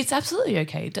 It's absolutely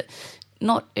okay.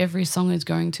 Not every song is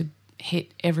going to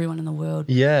hit everyone in the world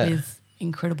with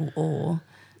incredible awe.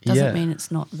 Doesn't mean it's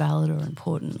not valid or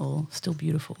important or still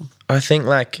beautiful. I think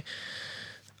like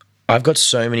I've got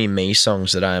so many me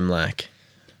songs that I'm like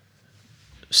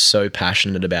so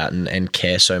passionate about and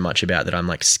care so much about that I'm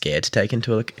like scared to take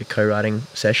into a co-writing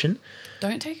session.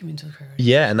 Don't take them into the co-writing.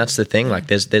 Yeah, and that's the thing. Like,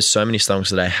 there's so many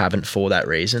songs that I haven't for that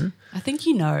reason. I think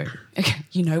you know. Okay,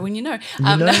 you know when you know.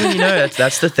 You know when you know.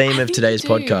 That's the theme of today's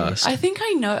podcast. I think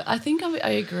I know. I think I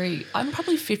agree. I'm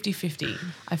probably 50-50.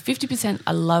 50%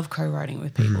 I love co-writing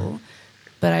with people,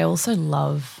 but I also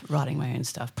love writing my own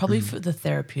stuff, probably for the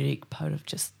therapeutic part of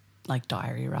just like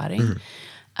diary writing.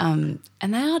 And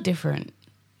they are different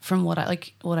from what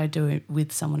I do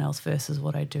with someone else versus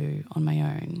what I do on my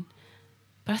own.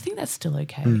 But I think that's still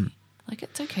okay. Like,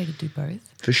 it's okay to do both.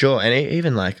 For sure. And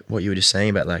even like what you were just saying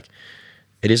about like,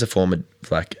 it is a form of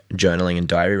like journaling and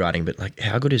diary writing, but like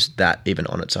how good is that even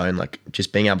on its own? Like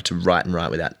just being able to write and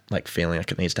write without like feeling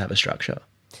like it needs to have a structure.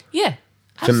 Yeah.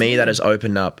 Absolutely. For me, that has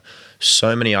opened up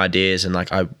so many ideas, and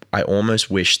like I almost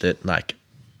wish that like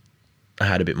I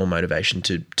had a bit more motivation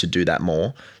to do that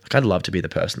more. Like I'd love to be the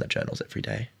person that journals every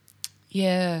day.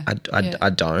 Yeah. I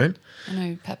don't. I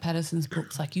know Pat Patterson's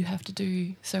book's like, you have to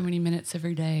do so many minutes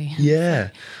every day.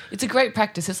 Yeah. It's a great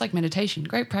practice. It's like meditation.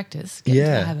 Great practice. Get into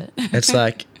the habit. It's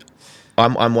like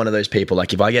I'm one of those people,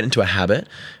 like if I get into a habit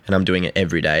and I'm doing it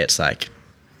every day, it's like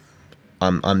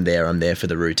I'm there for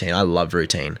the routine. I love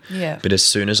routine. Yeah. But as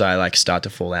soon as I like start to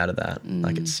fall out of that,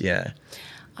 like it's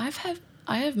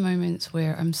I have moments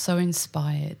where I'm so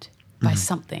inspired by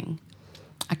something,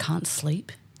 I can't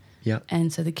sleep. Yeah.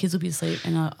 And so the kids will be asleep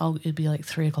and it'll be like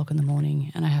 3 o'clock in the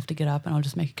morning and I have to get up and I'll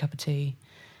just make a cup of tea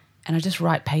and I just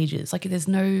write pages. Like there's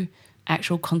no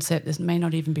actual concept. There may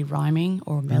not even be rhyming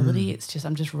or a melody. It's just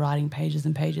I'm just writing pages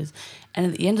and pages. And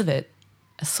at the end of it,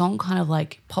 a song kind of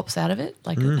like pops out of it.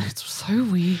 Like it's so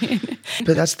weird.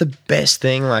 But that's the best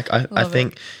thing. Like I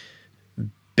think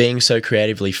being so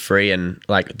creatively free and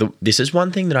like this is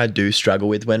one thing that I do struggle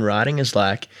with when writing is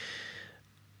like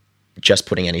just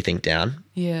putting anything down.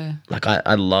 Yeah. Like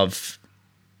I love,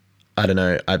 I don't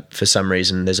know, for some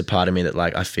reason there's a part of me that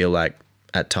like I feel like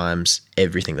at times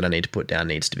everything that I need to put down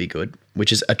needs to be good,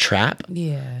 which is a trap.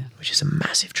 Yeah. Which is a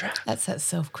massive trap. That's that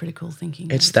self-critical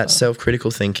thinking. It's that self-critical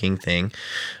thinking thing.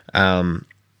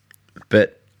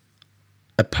 But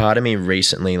a part of me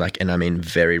recently, like, and I mean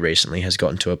very recently, has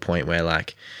gotten to a point where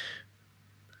like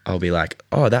I'll be like,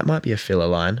 oh, that might be a filler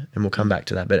line, and we'll come back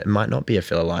to that, but it might not be a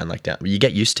filler line like that. You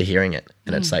get used to hearing it,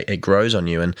 and it's like it grows on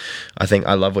you. And I think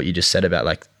I love what you just said about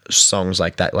like songs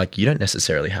like that. Like you don't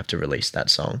necessarily have to release that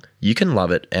song. You can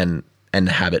love it and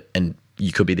have it, and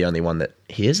you could be the only one that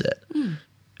hears it,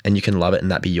 and you can love it, and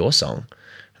that be your song.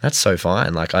 That's so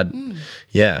fine. Like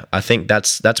I think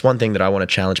that's one thing that I want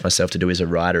to challenge myself to do as a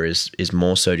writer is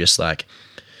more so just like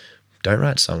don't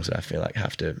write songs that I feel like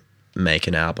have to make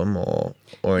an album or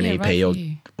an EP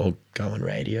or go on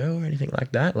radio or anything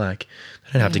like that. Like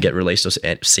they don't have to get released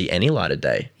or see any light of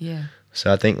day. Yeah.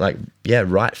 So I think like,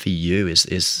 write for you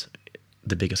is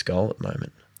the biggest goal at the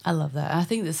moment. I love that. I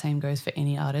think the same goes for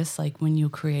any artist. Like when you're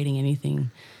creating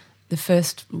anything, the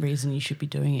first reason you should be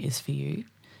doing it is for you,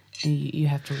 and you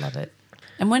have to love it.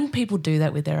 And when people do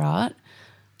that with their art,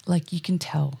 like you can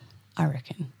tell, I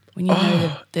reckon, when you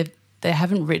know that they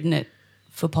haven't written it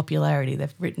for popularity,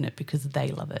 they've written it because they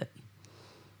love it.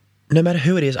 No matter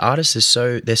who it is, artists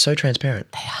they're so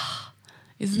transparent. They are.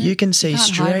 Isn't you it? can see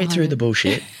straight through the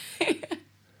bullshit.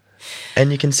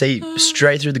 And you can see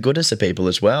straight through the goodness of people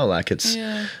as well. Like it's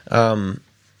and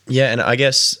I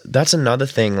guess that's another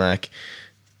thing, like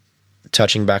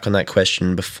touching back on that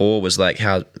question before was like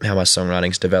how my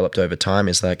songwriting's developed over time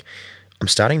is like I'm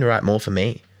starting to write more for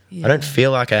me. I don't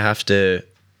feel like I have to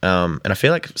and I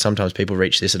feel like sometimes people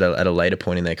reach this at a later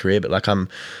point in their career, but like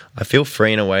I feel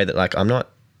free in a way that like I'm not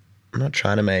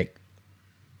trying to make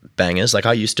bangers. Like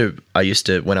I used to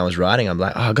when I was writing, I'm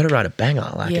like, oh, I've got to write a banger.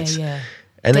 Like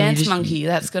and Dance then Monkey,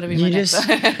 that's got to be my next.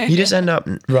 You just end up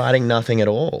writing nothing at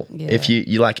all. Yeah. If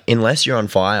you like, unless you're on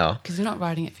fire. Because you're not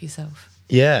writing it for yourself.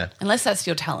 Yeah. Unless that's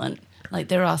your talent. Like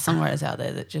there are songwriters out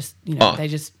there that just,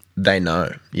 they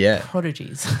know. Yeah.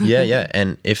 Prodigies. Yeah.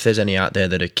 And if there's any out there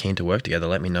that are keen to work together,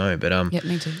 let me know. But yeah,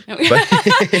 me too.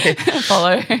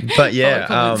 Follow. But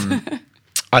yeah,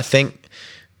 I think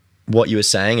what you were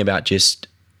saying about just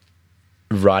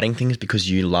writing things because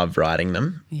you love writing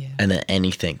them, and then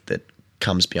anything that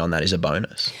comes beyond that is a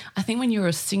bonus. I think when you're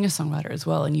a singer-songwriter as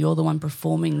well and you're the one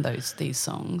performing these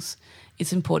songs,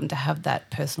 it's important to have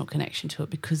that personal connection to it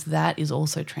because that is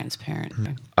also transparent.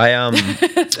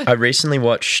 I recently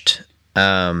watched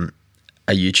a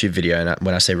YouTube video, and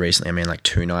when I say recently, I mean like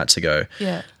 2 nights ago,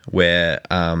 where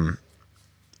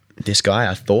this guy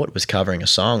I thought was covering a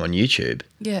song on YouTube.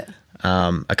 Yeah.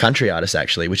 A country artist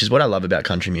actually, which is what I love about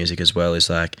country music as well, is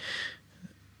like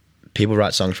people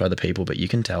write songs for other people, but you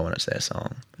can tell when it's their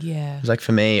song. Yeah. It's like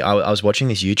for me, I was watching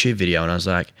this YouTube video and I was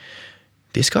like,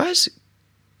 this guy's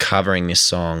covering this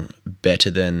song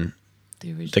better than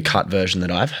the cut version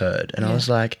that I've heard. And I was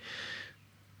like,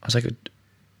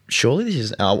 surely this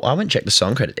is, I went and checked the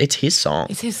song credit. It's his song.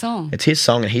 It's his song. It's his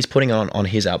song, and he's putting it on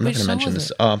his album. Which I'm not going to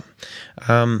song mention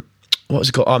this. What was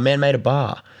it called? Oh, Man Made a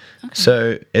Bar. Okay.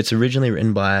 So it's originally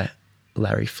written by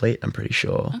Larry Fleet, I'm pretty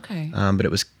sure. Okay. But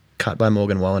it was cut by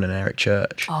Morgan Wallen and Eric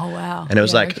Church. Oh, wow. And it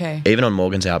was even on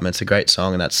Morgan's album, it's a great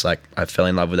song, and that's like, I fell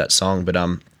in love with that song. But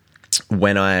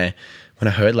when I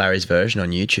heard Larry's version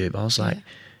on YouTube, I was like,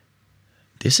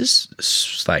 this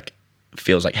is like,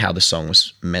 feels like how the song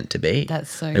was meant to be.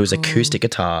 That's so It was cool. acoustic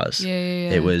guitars.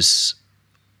 Yeah. It was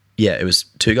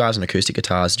two guys on acoustic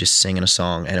guitars just singing a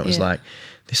song, and it was like,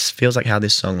 this feels like how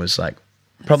this song was like,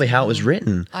 probably how it was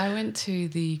written. I went to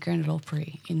the Grand Ole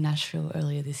Opry in Nashville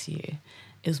earlier this year.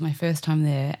 It was my first time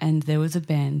there, and there was a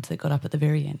band that got up at the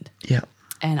very end. Yeah.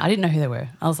 And I didn't know who they were.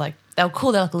 I was like, they were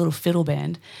cool. They're like a little fiddle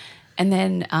band. And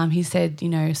then he said,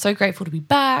 so grateful to be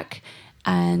back.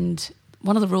 And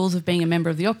one of the rules of being a member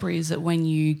of the Opry is that when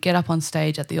you get up on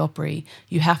stage at the Opry,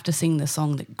 you have to sing the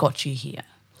song that got you here.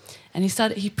 And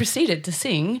he proceeded to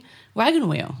sing Wagon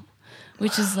Wheel,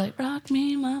 which is like, rock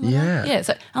me, mama. Yeah.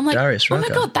 So I'm like, Darius oh my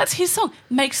Rucker. God, that's his song.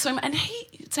 Makes so much. And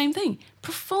he, same thing,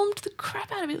 performed the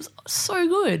crap out of it. It was so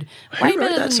good. Who Way wrote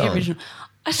better that than song? the original.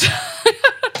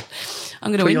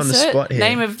 I'm going Put to you on the insert spot here.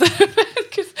 name of the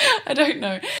because I don't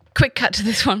know. Quick cut to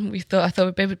this one. I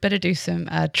thought we'd better do some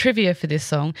trivia for this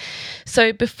song.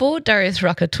 So before Darius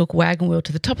Rucker took Wagon Wheel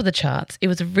to the top of the charts, it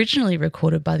was originally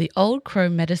recorded by the Old Crow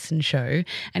Medicine Show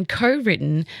and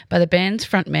co-written by the band's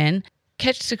frontman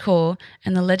Ketch Secor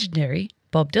and the legendary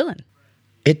Bob Dylan.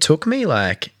 It took me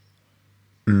like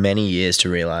many years to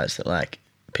realize that like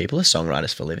people are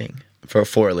songwriters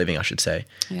for a living, I should say.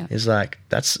 Yeah. It's like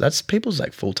that's people's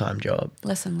like full-time job.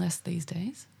 Less and less these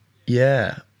days.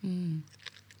 Yeah.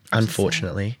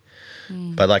 Unfortunately.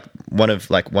 But like one of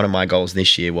my goals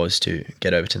this year was to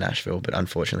get over to Nashville, but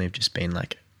unfortunately I've just been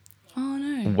like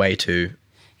way too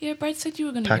Yeah, Brad said you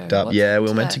were going to go. packed up. What's Yeah, up we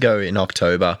were meant that? to go in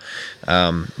October.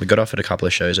 We got offered a couple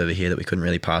of shows over here that we couldn't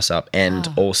really pass up, and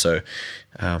also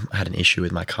I had an issue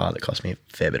with my car that cost me a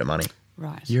fair bit of money.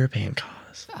 Right. European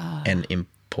cars and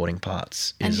importing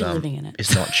parts And is you're living in it.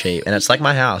 is not cheap, and it's like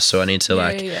my house, so I need to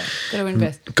Got to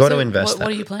invest. Got to invest What that.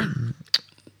 are you playing?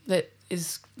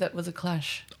 That was a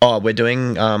clash. Oh, we're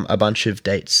doing a bunch of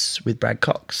dates with Brad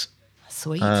Cox.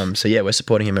 Sweet. So yeah, we're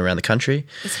supporting him around the country.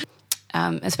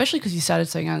 Especially because you started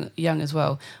so young as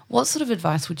well. What sort of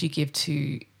advice would you give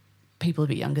to people a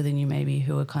bit younger than you maybe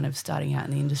who are kind of starting out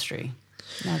in the industry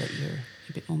now that you're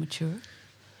a bit more mature?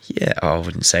 Yeah, I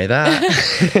wouldn't say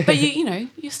that. But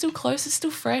you're still close, it's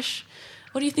still fresh.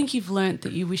 What do you think you've learnt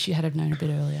that you wish you had known a bit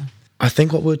earlier? I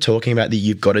think what we're talking about, that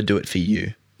you've got to do it for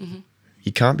you. Mm-hmm.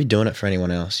 You can't be doing it for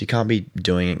anyone else. You can't be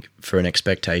doing it for an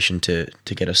expectation to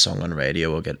get a song on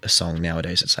radio or get a song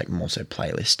nowadays. It's like more so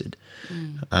playlisted.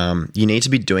 You need to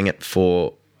be doing it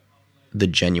for the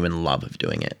genuine love of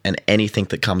doing it, and anything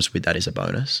that comes with that is a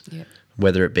bonus. Yep.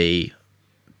 Whether it be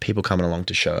people coming along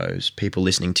to shows, people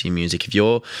listening to your music. If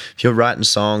you're writing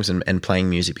songs and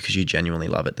playing music because you genuinely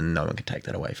love it, then no one can take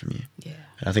that away from you. Yeah.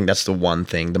 And I think that's the one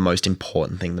thing, the most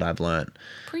important thing that I've learned.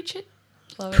 Preach it.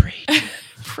 Love Preach. it.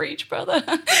 Preach, brother.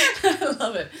 I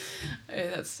love it.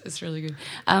 Yeah, it's really good.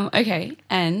 Okay,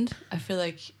 and I feel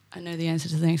like I know the answer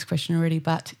to the next question already,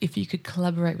 but if you could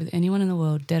collaborate with anyone in the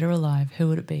world, dead or alive, who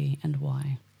would it be and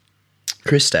why?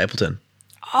 Chris Stapleton.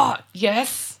 Oh,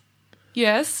 yes.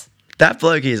 Yes. That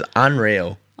bloke is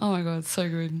unreal. Oh, my God, so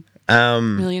good.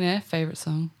 Millionaire, favourite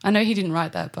song. I know he didn't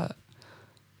write that, but,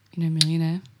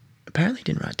 Millionaire. Apparently he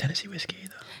didn't write Tennessee Whiskey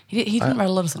either. He didn't write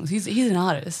a lot of songs. He's an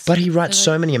artist. But he writes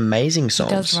so many amazing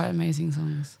songs. He does write amazing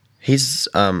songs. He's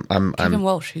Kevin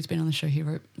Walsh, who's been on the show, he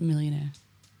wrote Millionaire.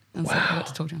 And so I got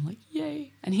to talk to him. I'm like,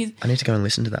 yay. And I need to go and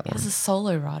listen to that one. He's a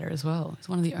solo writer as well. It's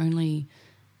one of the only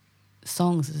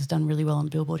songs that has done really well on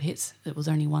Billboard hits that was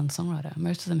only one songwriter.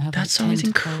 Most of them have That song is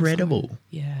 10 to 12 incredible. songs.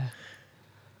 Yeah.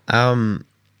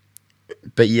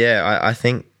 But yeah, I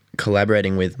think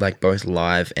collaborating with like both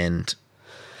live and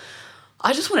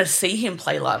I just want to see him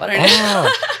play live. I don't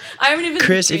know. I haven't even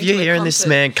Chris, been if you're to a hearing this, concert.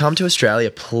 man, come to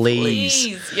Australia, please.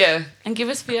 Please, yeah. And give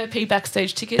us VIP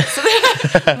backstage tickets.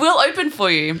 We'll open for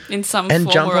you in some And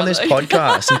form jump or on this other.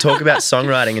 podcast and talk about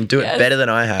songwriting and do it Yes. better than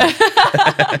I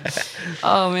have.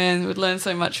 Oh, man, we'd learn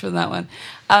so much from that one.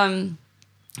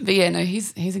 But yeah, no,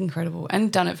 he's incredible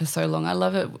and done it for so long. I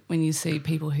love it when you see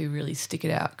people who really stick it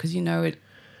out because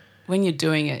when you're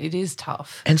doing it, it is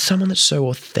tough. And someone that's so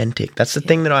authentic. That's the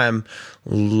thing that I am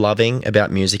loving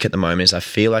about music at the moment is I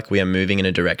feel like we are moving in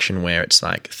a direction where it's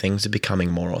like things are becoming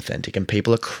more authentic and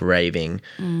people are craving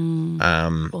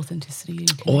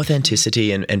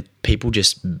authenticity and people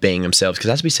just being themselves.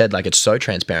 Because as we said, like it's so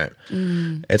transparent.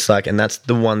 It's like, and that's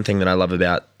the one thing that I love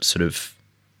about sort of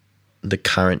the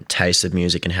current taste of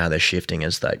music and how they're shifting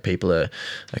is like people are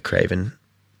craving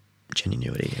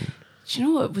genuinity. And do you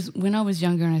know what was when I was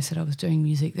younger and I said I was doing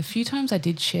music, the few times I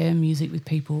did share music with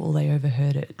people or they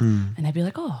overheard it and they'd be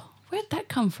like, oh, where'd that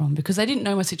come from? Because they didn't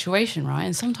know my situation, right?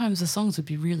 And sometimes the songs would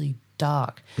be really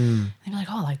dark. They'd be like,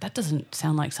 oh, like that doesn't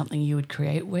sound like something you would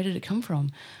create. Where did it come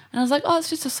from? And I was like, oh, it's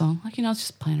just a song. Like, you know, I was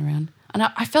just playing around. And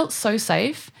I felt so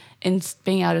safe in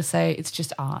being able to say it's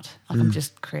just art. Like I'm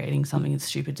just creating something that's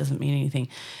stupid, doesn't mean anything.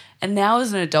 And now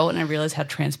as an adult and I realised how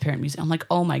transparent music, I'm like,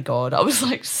 oh my God, I was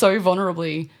like so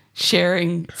vulnerably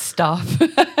sharing stuff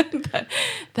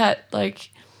that like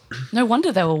no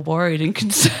wonder they were worried and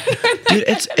concerned. Dude,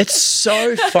 it's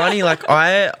so funny. Like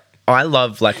I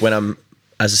love like when I'm,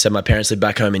 as I said, my parents live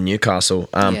back home in Newcastle.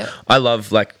 I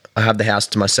love like I have the house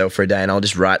to myself for a day and I'll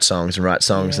just write songs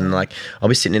and like I'll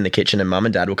be sitting in the kitchen and mum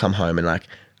and dad will come home and like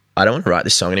I don't want to write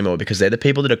this song anymore because they're the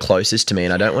people that are closest to me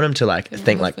and I don't want them to like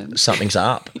think like something's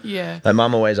up. Like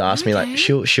mum always asks me like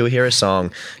she'll hear a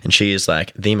song and she is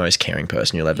like the most caring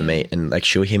person you'll ever meet and like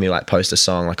she'll hear me like post a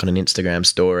song like on an Instagram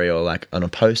story or like on a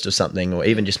post or something or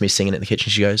even just me singing in the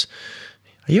kitchen. She goes,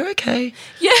 "Are you okay?"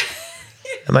 Yeah.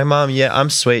 And my mum, yeah, I'm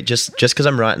sweet. Just because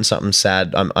I'm writing something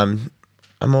sad, I'm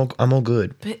all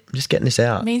good. But I'm just getting this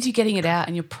out. It means you're getting it out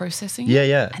and you're processing it.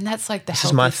 Yeah. And that's like the This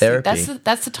is my therapy.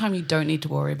 That's the time you don't need to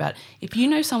worry about. If you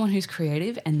know someone who's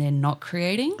creative and they're not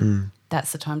creating,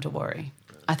 that's the time to worry.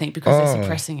 I think because they're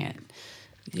suppressing it.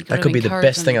 That could be the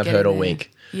best thing I've heard all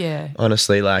week. Yeah.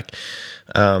 Honestly, like,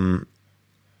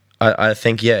 I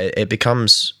think, it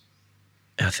becomes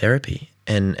our therapy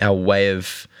and our way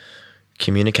of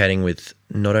communicating with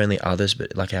not only others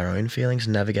but like our own feelings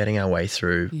and navigating our way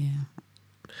through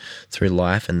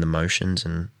life and the emotions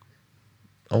and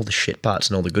all the shit parts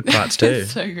and all the good parts too.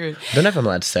 So good. I don't know if I'm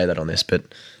allowed to say that on this, but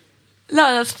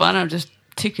no, that's fine. I'll just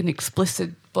tick an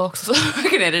explicit box. I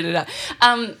can edit it out.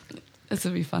 This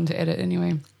would be fun to edit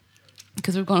anyway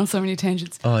because we've gone on so many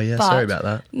tangents. Oh yeah, but sorry about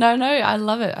that. No, I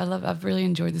love it. I've really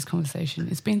enjoyed this conversation.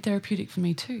 It's been therapeutic for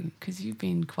me too because you've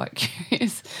been quite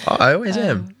curious. Oh, I always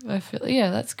am. I feel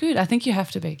that's good. I think you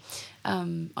have to be.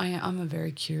 I'm a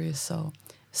very curious soul.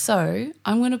 So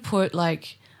I'm going to put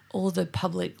like all the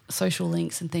public social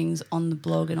links and things on the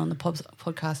blog and on the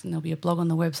podcast, and there'll be a blog on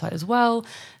the website as well.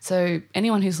 So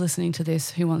anyone who's listening to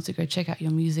this who wants to go check out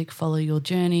your music, follow your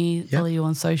journey, follow you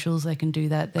on socials, they can do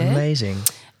that there. Amazing.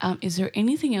 Is there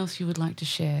anything else you would like to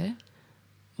share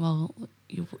while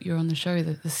you're on the show?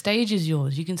 The stage is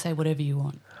yours. You can say whatever you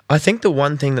want. I think the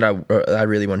one thing that I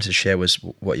really wanted to share was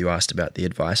what you asked about the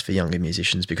advice for younger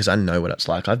musicians because I know what it's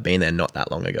like. I've been there not that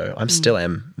long ago. I still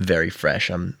am very fresh.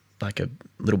 I'm like a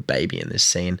little baby in this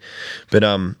scene. But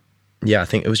I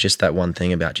think it was just that one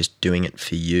thing about just doing it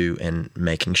for you and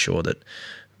making sure that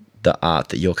the art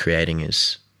that you're creating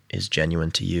is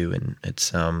genuine to you and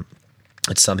it's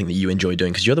something that you enjoy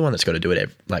doing because you're the one that's got to do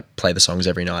it, like play the songs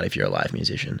every night if you're a live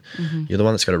musician. You're the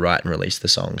one that's got to write and release the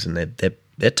songs and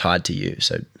they're tied to you.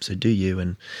 So do you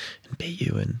and be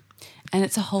you. And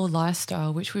it's a whole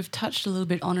lifestyle, which we've touched a little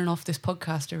bit on and off this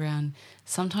podcast around.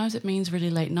 Sometimes it means really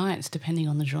late nights, depending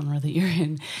on the genre that you're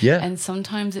in. Yeah. And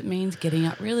sometimes it means getting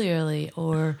up really early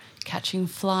or catching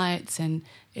flights, and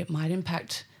it might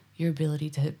impact your ability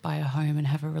to buy a home and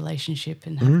have a relationship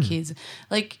and have kids.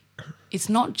 Like, it's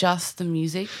not just the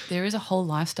music. There is a whole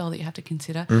lifestyle that you have to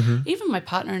consider. Even my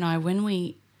partner and I, when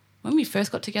we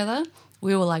first got together,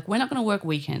 we were like, we're not going to work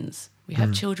weekends. We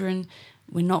have children.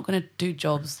 We're not going to do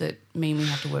jobs that mean we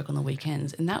have to work on the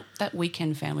weekends. And that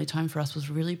weekend family time for us was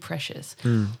really precious.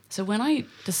 So when I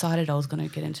decided I was going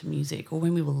to get into music, or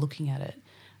when we were looking at it,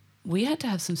 we had to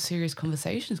have some serious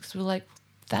conversations because we were like,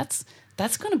 that's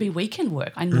going to be weekend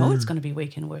work. I know it's going to be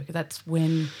weekend work. That's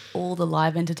when all the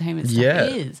live entertainment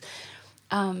stuff is.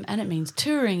 And it means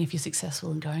touring if you're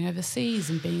successful and going overseas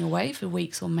and being away for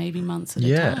weeks or maybe months at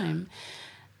a time.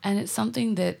 And it's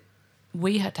something that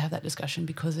we had to have that discussion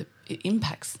because it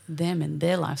impacts them and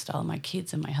their lifestyle, my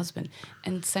kids and my husband.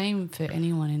 And same for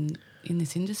anyone in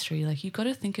this industry. Like, you've got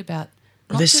to think about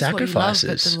not there's just sacrifices. what you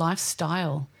love, but the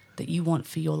lifestyle that you want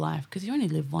for your life because you only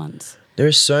live once. There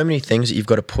are so many things that you've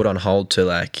got to put on hold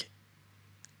to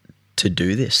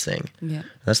do this thing. Yeah.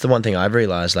 That's the one thing I've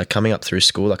realised, like coming up through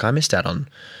school, like I missed out on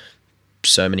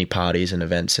so many parties and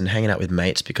events and hanging out with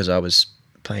mates because I was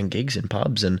playing gigs in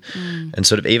pubs and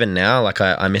sort of even now, like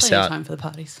I miss Plenty of out. time for the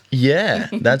parties. Yeah,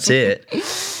 that's it.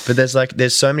 But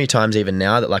there's so many times even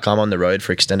now that like I'm on the road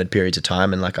for extended periods of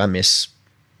time and like I miss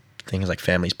things like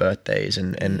families' birthdays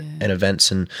and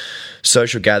events and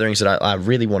social gatherings that I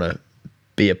really want to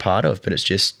be a part of, but it's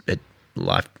just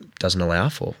life doesn't allow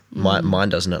for. Mine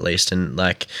doesn't, at least. And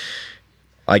like,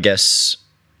 I guess,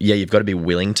 yeah, you've got to be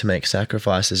willing to make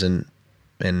sacrifices and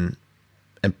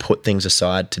put things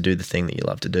aside to do the thing that you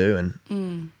love to do.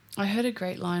 And I heard a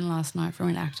great line last night from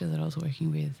an actor that I was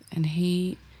working with, and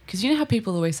because you know how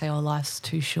people always say, "Oh, life's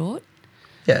too short."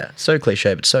 Yeah, so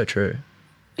cliche, but so true.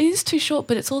 It is too short,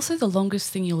 but it's also the longest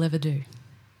thing you'll ever do.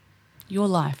 Your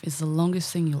life is the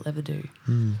longest thing you'll ever do.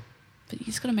 But you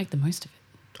just got to make the most of it.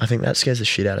 I think that scares the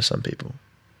shit out of some people.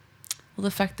 Well,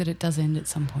 the fact that it does end at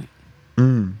some point.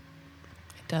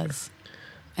 It does.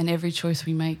 And every choice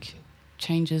we make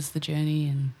changes the journey,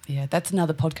 and yeah, that's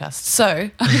another podcast. So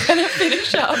I'm going to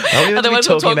finish up. Are we Otherwise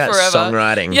talking we'll talk about forever.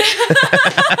 songwriting? Yeah.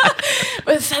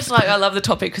 But it's such I love the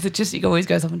topic because it always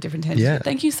goes off on different tangents. Yeah.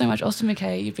 Thank you so much, Austin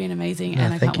Mackay. You've been amazing, Yeah,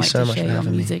 and I thank can't you wait so to much share for your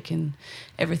having me. music and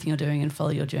everything you're doing and follow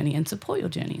your journey and support your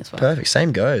journey as well. Perfect.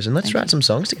 Same goes. And let's Thank write you. some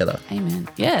songs together. Amen.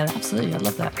 Yeah, absolutely. I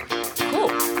love that. Cool.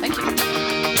 Thank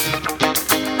you.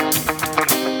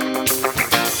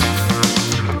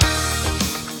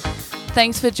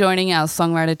 Thanks for joining our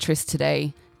Songwriter Tryst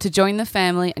today. To join the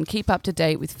family and keep up to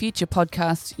date with future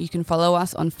podcasts, you can follow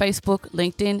us on Facebook,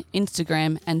 LinkedIn,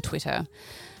 Instagram, and Twitter.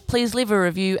 Please leave a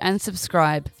review and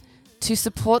subscribe. To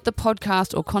support the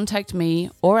podcast or contact me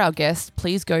or our guest,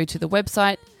 please go to the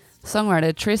website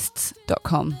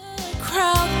songwritertrysts.com.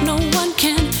 Crowd, no one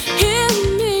can hear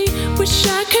me. Wish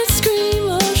I